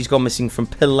beak. She's gone missing from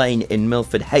Pill Lane in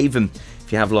Milford Haven.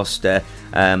 If you have lost your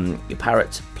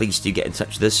parrot, please do get in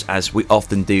touch with us, as we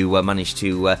often do manage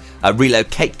to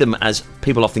relocate them, as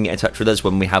people often get in touch with us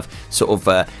when we have sort of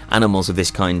animals of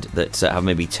this kind that have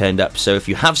maybe turned up. So if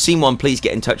you have seen one, please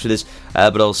get in touch with us,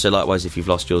 but also likewise if you've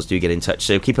lost yours, do get in touch.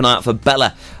 So keep an eye out for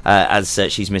Bella, as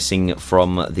she's missing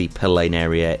from the Pill Lane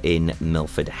area in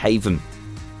Milford Haven.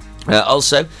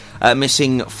 Also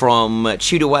missing from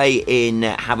Tudor Way in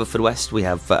Haverfordwest, we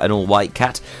have an all-white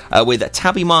cat with a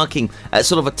tabby marking,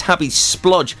 sort of a tabby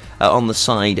splodge on the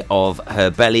side of her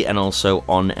belly and also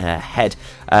on her head.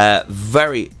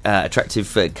 Very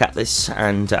attractive cat this,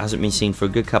 and hasn't been seen for a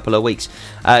good couple of weeks.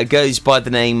 Goes by the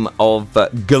name of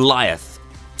Goliath.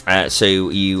 So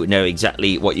you know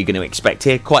exactly what you're going to expect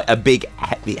here. Quite a big,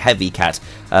 heavy cat,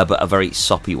 but a very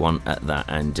soppy one at that,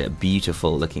 and a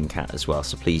beautiful looking cat as well.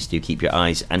 So please do keep your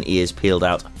eyes and ears peeled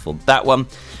out for that one.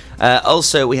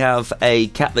 Also, we have a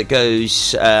cat that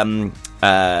goes...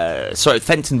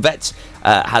 Fenton Vets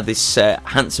had this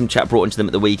handsome chap brought into them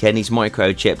at the weekend. He's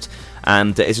microchipped,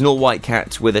 and is an all-white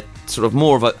cat with a sort of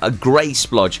more of a grey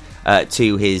splodge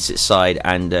to his side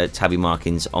and tabby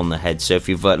markings on the head. So if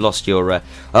you've lost your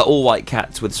all-white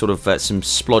cat with sort of some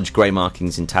splodge grey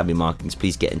markings and tabby markings,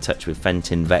 please get in touch with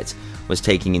Fenton Vet. Was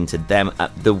taking into them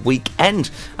at the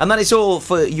weekend. And that is all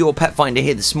for your Pet Finder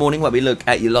here this morning, where we look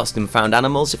at your lost and found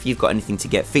animals. If you've got anything to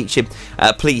get featured,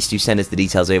 please do send us the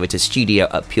details over to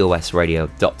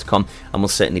studio@purewestradio.com, and we'll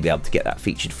certainly be able to get that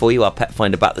featured for you. Our Pet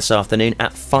Finder back this afternoon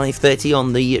at 5:30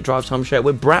 on the Drive Time Show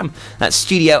with Bram. That's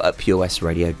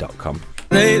studio@purewestradio.com.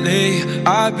 Lately,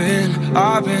 I've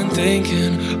been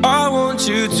thinking, I want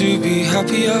you to be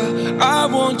happier, I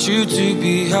want you to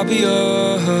be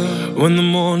happier. When the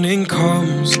morning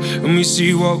comes and we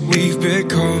see what we've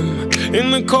become,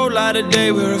 in the cold light of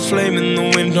day we're a flame in the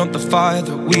wind, not the fire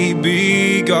that we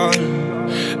begun.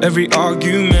 Every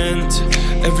argument,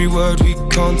 every word we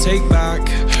can't take back,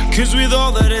 'cause with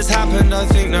all that has happened, I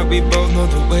think that we both know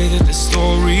the way that the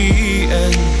story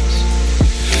ends.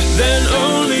 Then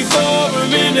only for a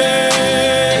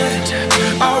minute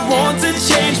I want to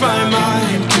change my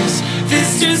mind, 'cause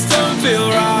this just don't feel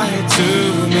right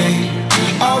to me.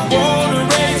 I wanna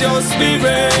raise your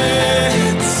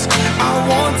spirits, I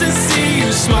want to see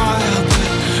you smile,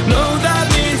 but no, that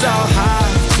means I'll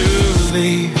have to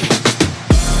leave.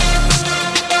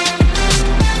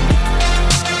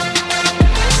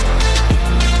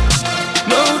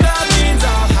 No, that means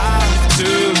I'll have to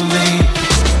leave.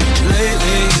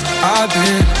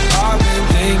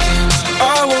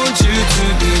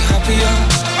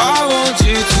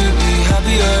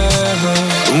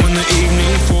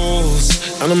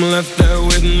 and I'm left there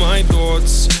with my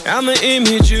thoughts. And the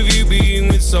image of you being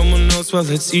with someone else, well,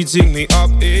 it's eating me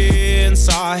up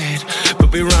inside.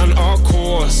 But we ran our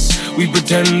course, we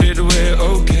pretended we're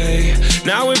okay.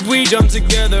 Now if we jump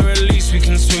together, at least we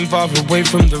can swim far away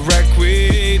from the wreck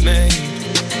we made.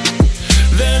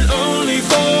 Then only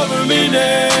for a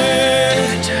minute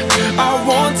I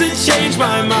want to change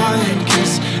my mind,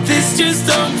 'cause this just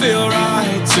don't feel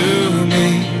right to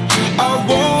me. I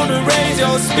wanna raise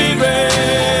your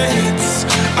spirits,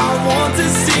 I want to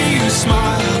see you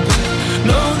smile, but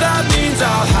no, that means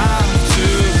I'll have to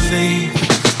leave.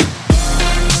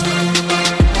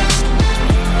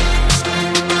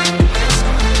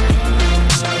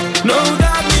 No,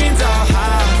 that means I'll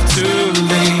have to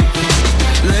leave.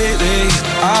 Lately,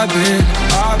 I've been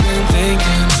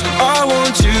thinking, I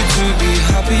want you to be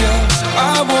happier, I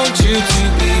want you to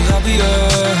be happier.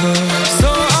 So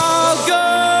I'll go,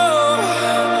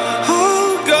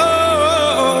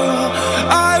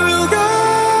 I will go.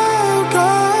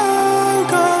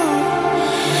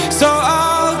 So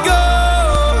I'll go,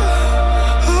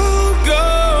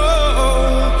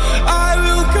 I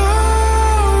will go.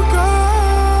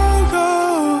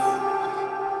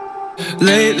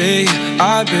 Lately,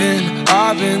 I've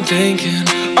been thinking,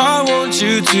 I want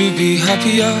you to be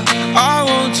happier, I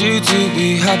want you to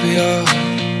be happier.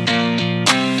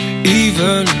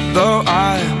 Even though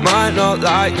I might not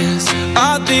like this,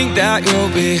 I think that you'll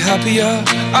be happier,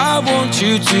 I want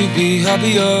you to be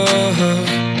happier.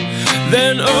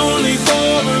 Then only for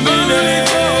a minute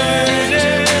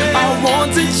I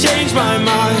want to change my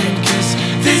mind, 'cause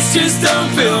this just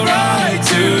don't feel right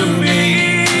to me.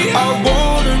 I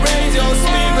wanna raise your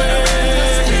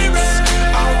spirits,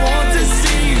 I want to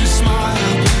see you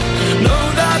smile, no,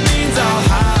 that means I'll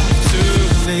have to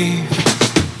leave.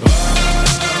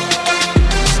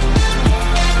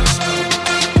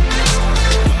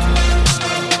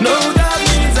 No, that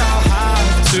means I'll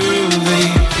have to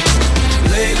leave.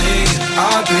 Lately,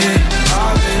 I've been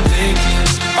thinking,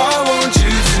 I want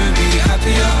you to be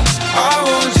happier, I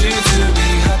want you to be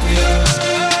happier.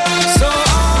 So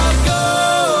I'll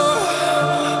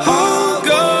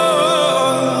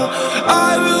go,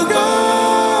 I will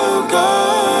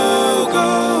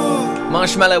go.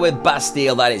 Marshmallow with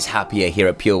Bastille, that is Happier here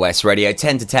at Pure West Radio,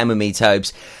 10 to 10 with me,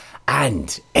 Tobes.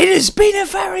 And it has been a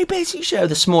very busy show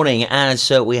this morning as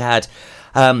we had,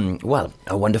 a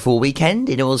wonderful weekend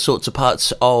in all sorts of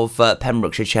parts of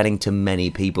Pembrokeshire, chatting to many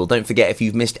people. Don't forget, if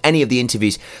you've missed any of the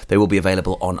interviews, they will be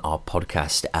available on our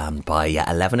podcast by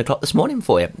 11 o'clock this morning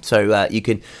for you. So you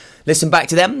can listen back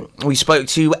to them. We spoke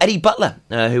to Eddie Butler,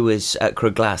 who was at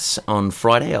Crug Glass on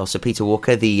Friday. Also Peter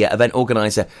Walker, the event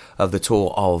organiser of the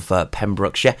tour of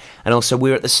Pembrokeshire. And also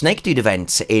we were at the Snake Dude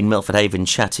event in Milford Haven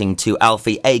chatting to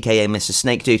Alfie, a.k.a. Mr.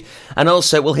 Snake Dude. And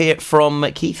also we'll hear from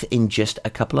Keith in just a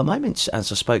couple of moments,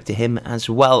 as I spoke to him as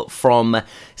well from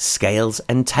Scales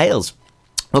and Tails.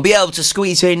 We'll be able to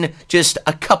squeeze in just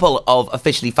a couple of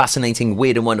officially fascinating,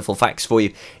 weird and wonderful facts for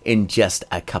you in just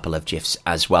a couple of GIFs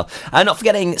as well. Not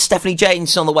forgetting Stephanie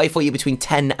James on the way for you between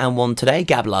 10 and 1 today.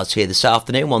 Gablar's here this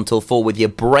afternoon, 1 till 4 with your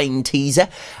brain teaser,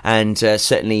 and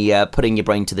certainly putting your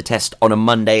brain to the test on a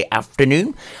Monday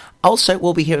afternoon. Also,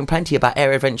 we'll be hearing plenty about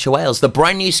Air Adventure Wales, the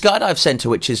brand new skydive centre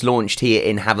which is launched here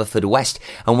in Haverfordwest,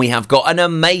 and we have got an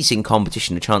amazing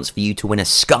competition, a chance for you to win a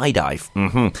skydive.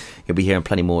 You'll be hearing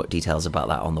plenty more details about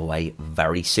that on the way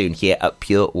very soon here at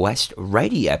Pure West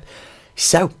Radio.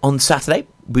 So, on Saturday,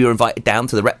 we were invited down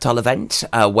to the reptile event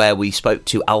where we spoke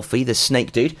to Alfie, the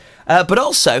snake dude, but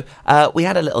also we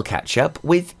had a little catch-up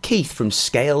with Keith from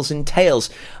Scales and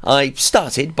Tails. I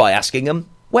started by asking him,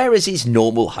 where is his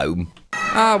normal home?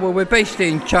 Well, we're based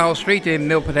in Charles Street in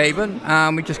Milford Haven.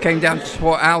 We just came down to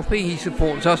support Alfie. He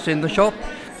supports us in the shop,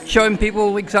 showing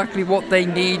people exactly what they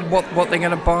need, what they're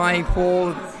going to buy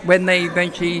for when they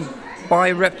eventually buy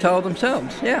a reptile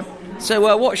themselves. Yeah.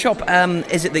 So, what shop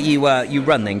is it that you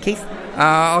run then, Keith?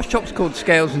 Our shop's called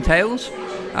Scales and Tails.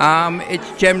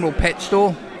 It's general pet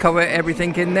store. Cover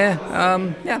everything in there.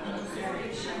 Yeah.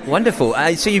 Wonderful.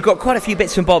 So you've got quite a few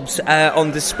bits and bobs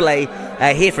on display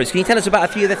here for us. Can you tell us about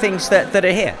a few of the things that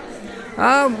are here?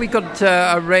 We've got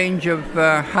a range of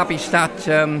Happy-Stat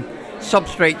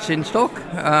substrates in stock,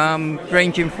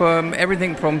 ranging from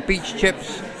everything from beach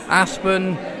chips,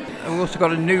 aspen. We've also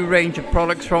got a new range of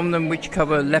products from them which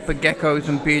cover leopard geckos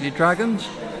and bearded dragons.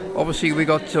 Obviously we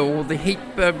got all the heat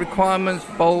requirements,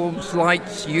 bulbs,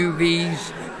 lights,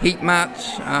 UVs, heat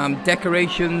mats,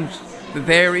 decorations,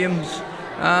 vivariums,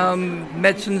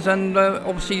 medicines, and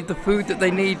obviously the food that they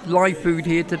need, live food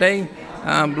here today,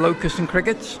 locusts and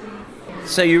crickets.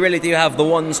 So you really do have the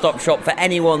one-stop shop for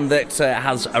anyone that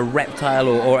has a reptile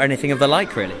or anything of the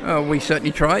like, really? We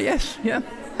certainly try, yes, yeah.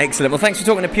 Excellent. Well, thanks for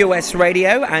talking to Pure West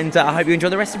Radio, and I hope you enjoy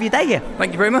the rest of your day here.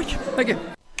 Thank you very much. Thank you.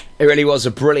 It really was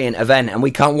a brilliant event, and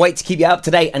we can't wait to keep you up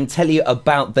to date and tell you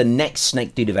about the next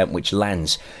Snake Dude event, which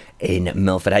lands in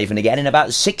Milford Haven again in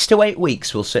about 6 to 8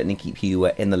 weeks. We'll certainly keep you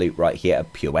in the loop right here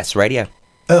at Pure West Radio.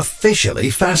 Officially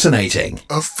fascinating.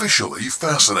 Officially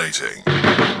fascinating.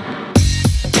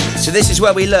 So this is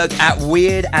where we look at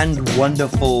weird and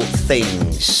wonderful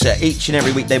things each and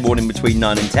every weekday morning between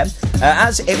 9 and 10.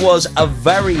 As it was a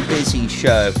very busy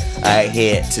show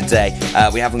here today,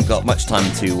 we haven't got much time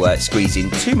to squeeze in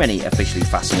too many officially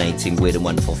fascinating, weird and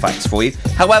wonderful facts for you.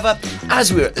 However,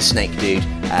 as we were at the Snake Dude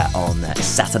on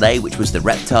Saturday, which was the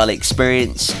reptile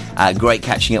experience, great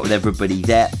catching up with everybody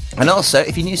there. And also,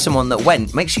 if you knew someone that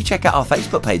went, make sure you check out our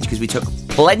Facebook page, because we took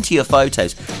plenty of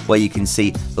photos where you can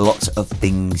see lots of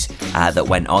things that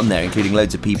went on there, including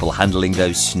loads of people handling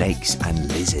those snakes and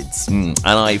lizards. And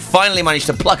I finally managed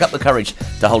to pluck up the courage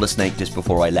to hold a snake just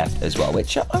before I left as well,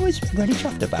 which I was really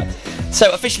chuffed about.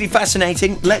 So, officially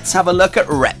fascinating, let's have a look at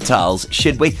reptiles,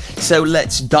 should we? So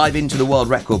let's dive into the world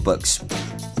record books.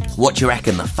 What do you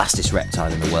reckon the fastest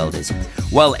reptile in the world is?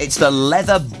 Well, it's the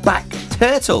leatherback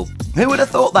turtle. Who would have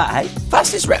thought that, hey?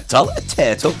 Fastest reptile, a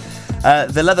turtle.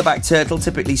 The leatherback turtle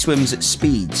typically swims at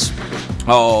speeds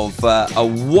of a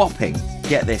whopping,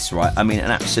 get this right, I mean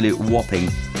an absolute whopping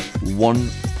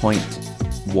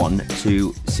 1.1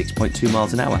 to 6.2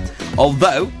 miles an hour.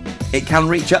 Although it can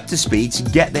reach up to speeds,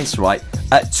 get this right,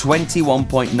 at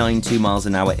 21.92 miles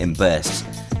an hour in bursts.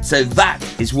 So that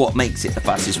is what makes it the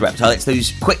fastest reptile. It's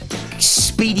those quick,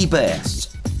 speedy bursts.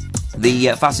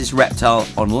 The fastest reptile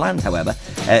on land, however,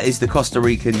 is the Costa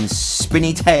Rican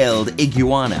spiny-tailed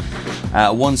iguana,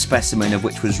 one specimen of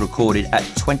which was recorded at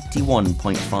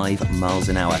 21.5 miles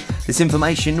an hour. This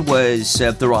information was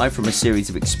derived from a series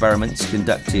of experiments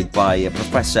conducted by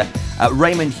Professor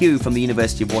Raymond Hugh from the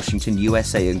University of Washington,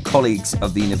 USA, and colleagues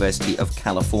of the University of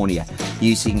California,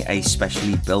 using a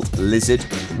specially built lizard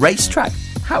racetrack.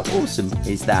 How awesome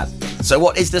is that? So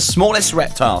what is the smallest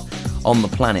reptile on the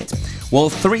planet? Well,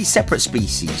 3 separate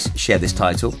species share this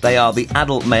title. They are the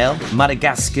adult male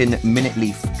Madagascan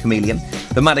minute-leaf chameleon,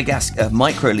 the Madagascar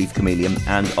micro-leaf chameleon,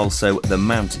 and also the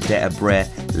Mount d'Abreu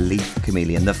leaf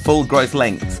chameleon. The full growth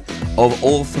length of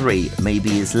all 3 may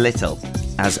be as little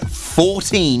as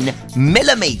 14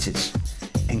 millimetres.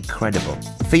 Incredible.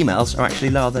 Females are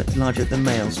actually larger than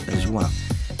males as well.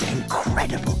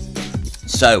 Incredible.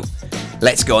 So,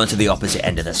 let's go on to the opposite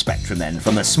end of the spectrum then,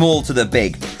 from the small to the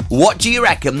big. What do you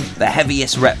reckon the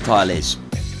heaviest reptile is?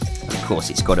 Of course,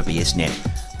 it's got to be, isn't it?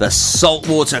 The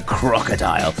saltwater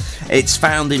crocodile. It's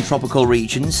found in tropical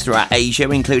regions throughout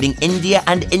Asia, including India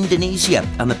and Indonesia,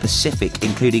 and the Pacific,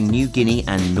 including New Guinea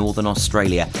and northern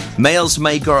Australia. Males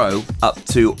may grow up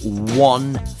to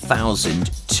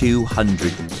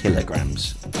 1,200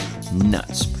 kilograms.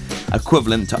 Nuts.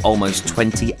 Equivalent to almost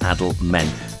 20 adult men.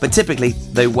 But typically,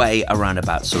 they weigh around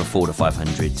about sort of 400 to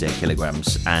 500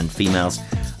 kilograms, and females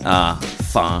are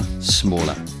far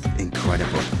smaller.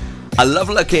 Incredible. I love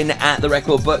looking at the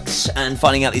record books and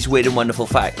finding out these weird and wonderful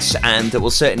facts, and we'll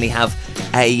certainly have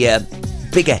a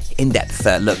bigger, in-depth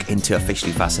look into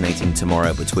Officially Fascinating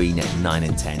tomorrow between 9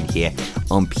 and 10 here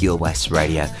on Pure West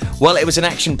Radio. Well, it was an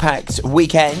action-packed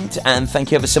weekend, and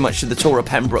thank you ever so much to the Tour of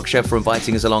Pembrokeshire for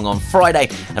inviting us along on Friday,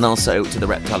 and also to the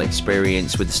Reptile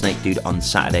Experience with the Snake Dude on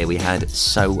Saturday. We had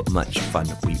so much fun.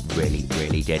 We really,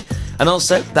 really did. And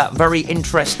also, that very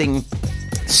interesting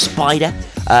spider,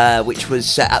 which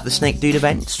was at the Snake Dude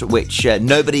event, which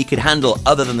nobody could handle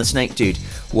other than the Snake Dude,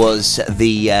 was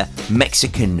the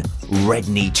Mexican red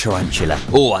knee tarantula.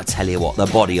 Oh, I tell you what, the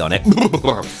body on it,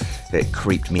 it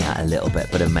creeped me out a little bit,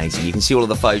 but amazing. You can see all of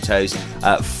the photos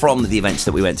from the events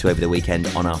that we went to over the weekend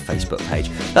on our Facebook page.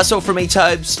 That's all from me,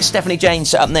 Tobes. Stephanie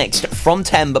Jane's up next from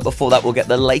 10, but before that, we'll get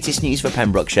the latest news for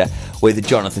Pembrokeshire with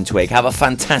Jonathan Twig. Have a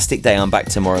fantastic day. I'm back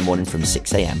tomorrow morning from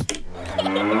 6 a.m.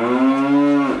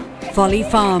 Folly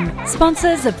Farm,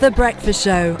 sponsors of The Breakfast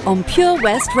Show on Pure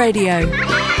West Radio.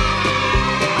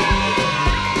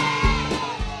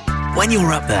 When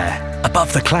you're up there,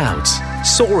 above the clouds,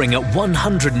 soaring at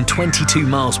 122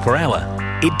 miles per hour,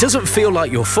 it doesn't feel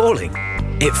like you're falling.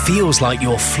 It feels like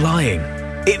you're flying.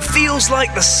 It feels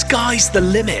like the sky's the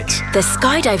limit. The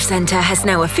Skydive Centre has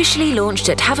now officially launched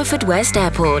at Haverfordwest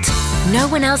Airport. No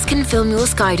one else can film your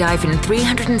skydive in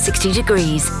 360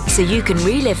 degrees, so you can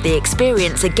relive the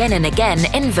experience again and again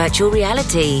in virtual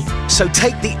reality. So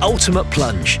take the ultimate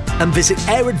plunge and visit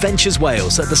Air Adventures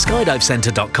Wales at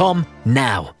theskydivecentre.com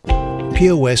now.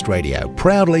 Pure West Radio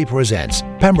proudly presents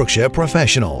Pembrokeshire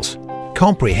Professionals.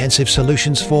 Comprehensive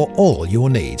solutions for all your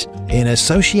needs in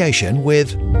association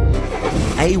with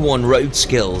A1 Road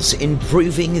Skills,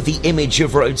 improving the image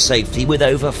of road safety with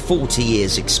over 40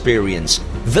 years experience.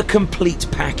 The complete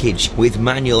package with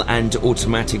manual and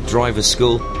automatic driver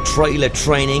school, trailer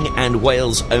training and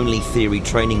Wales only theory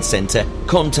training centre.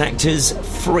 Contact us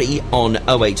free on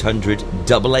 0800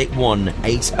 881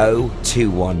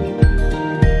 8021.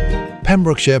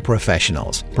 Pembrokeshire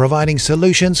Professionals, providing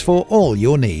solutions for all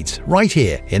your needs right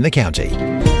here in the county.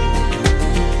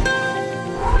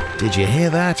 Did you hear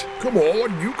that? Come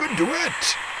on, you can do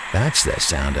it. That's the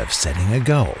sound of setting a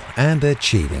goal and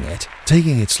achieving it.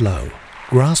 Taking it slow,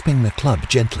 grasping the club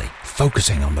gently,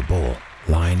 focusing on the ball,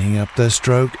 lining up the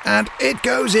stroke, and it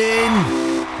goes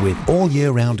in! With all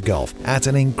year-round golf at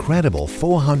an incredible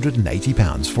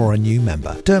 £480 for a new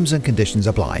member. Terms and conditions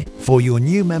apply. For your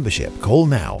new membership, call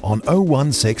now on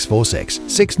 01646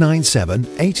 697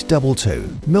 822.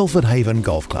 Milford Haven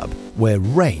Golf Club, where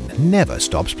rain never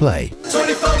stops play.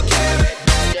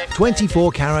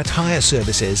 24 Carat Hire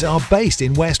Services are based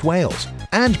in West Wales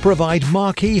and provide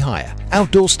marquee hire,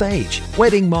 outdoor stage,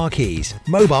 wedding marquees,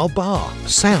 mobile bar,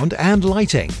 sound and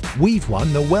lighting. We've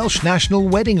won the Welsh National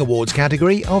Wedding Awards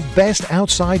category of Best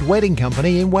Outside Wedding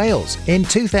Company in Wales in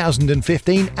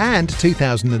 2015 and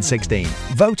 2016,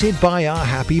 voted by our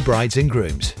happy brides and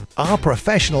grooms. Our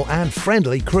professional and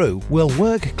friendly crew will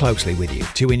work closely with you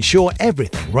to ensure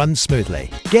everything runs smoothly.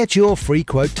 Get your free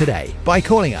quote today by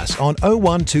calling us on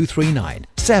 01239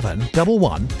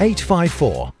 711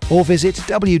 854 or visit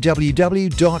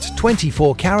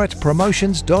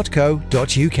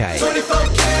www.24caratpromotions.co.uk.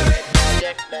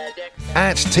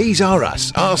 At Tees R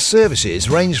Us, our services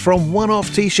range from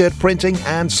one-off t-shirt printing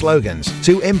and slogans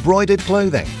to embroidered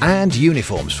clothing and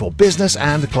uniforms for business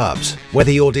and clubs.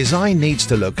 Whether your design needs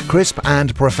to look crisp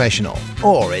and professional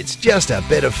or it's just a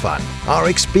bit of fun, our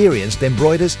experienced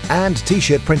embroiders and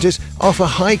t-shirt printers offer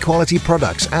high-quality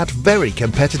products at very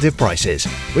competitive prices.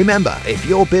 Remember, if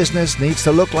your business needs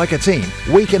to look like a team,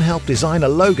 we can help design a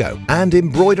logo and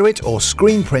embroider it or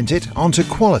screen print it onto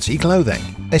quality clothing,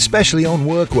 especially on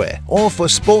workwear or for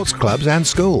sports clubs and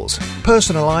schools.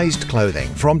 Personalised clothing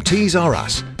from Tees R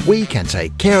Us. We can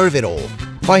take care of it all.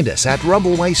 Find us at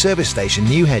Rumbleway Service Station,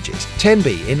 New Hedges,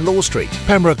 10B in Law Street,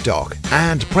 Pembroke Dock,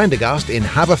 and Prendergast in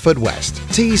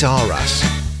Haverfordwest. Tees R Us.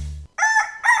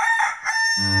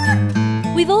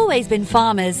 We've always been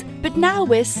farmers, but now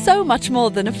we're so much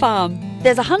more than a farm.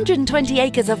 There's 120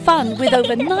 acres of fun with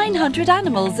over 900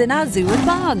 animals in our zoo and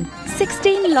barn.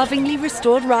 16 lovingly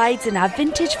restored rides in our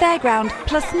vintage fairground,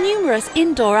 plus numerous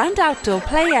indoor and outdoor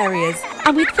play areas.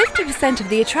 And with 50% of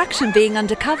the attraction being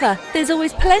undercover, there's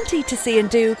always plenty to see and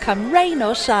do come rain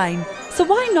or shine. So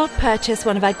why not purchase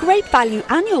one of our great value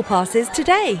annual passes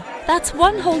today? That's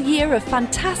one whole year of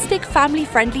fantastic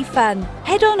family-friendly fun.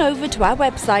 Head on over to our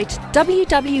website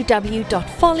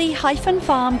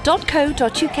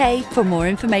www.folly-farm.co.uk for more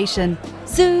information.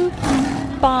 Zoo,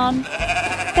 barn,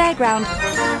 fairground,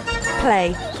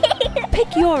 play.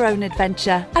 Pick your own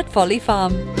adventure at Folly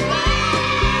Farm.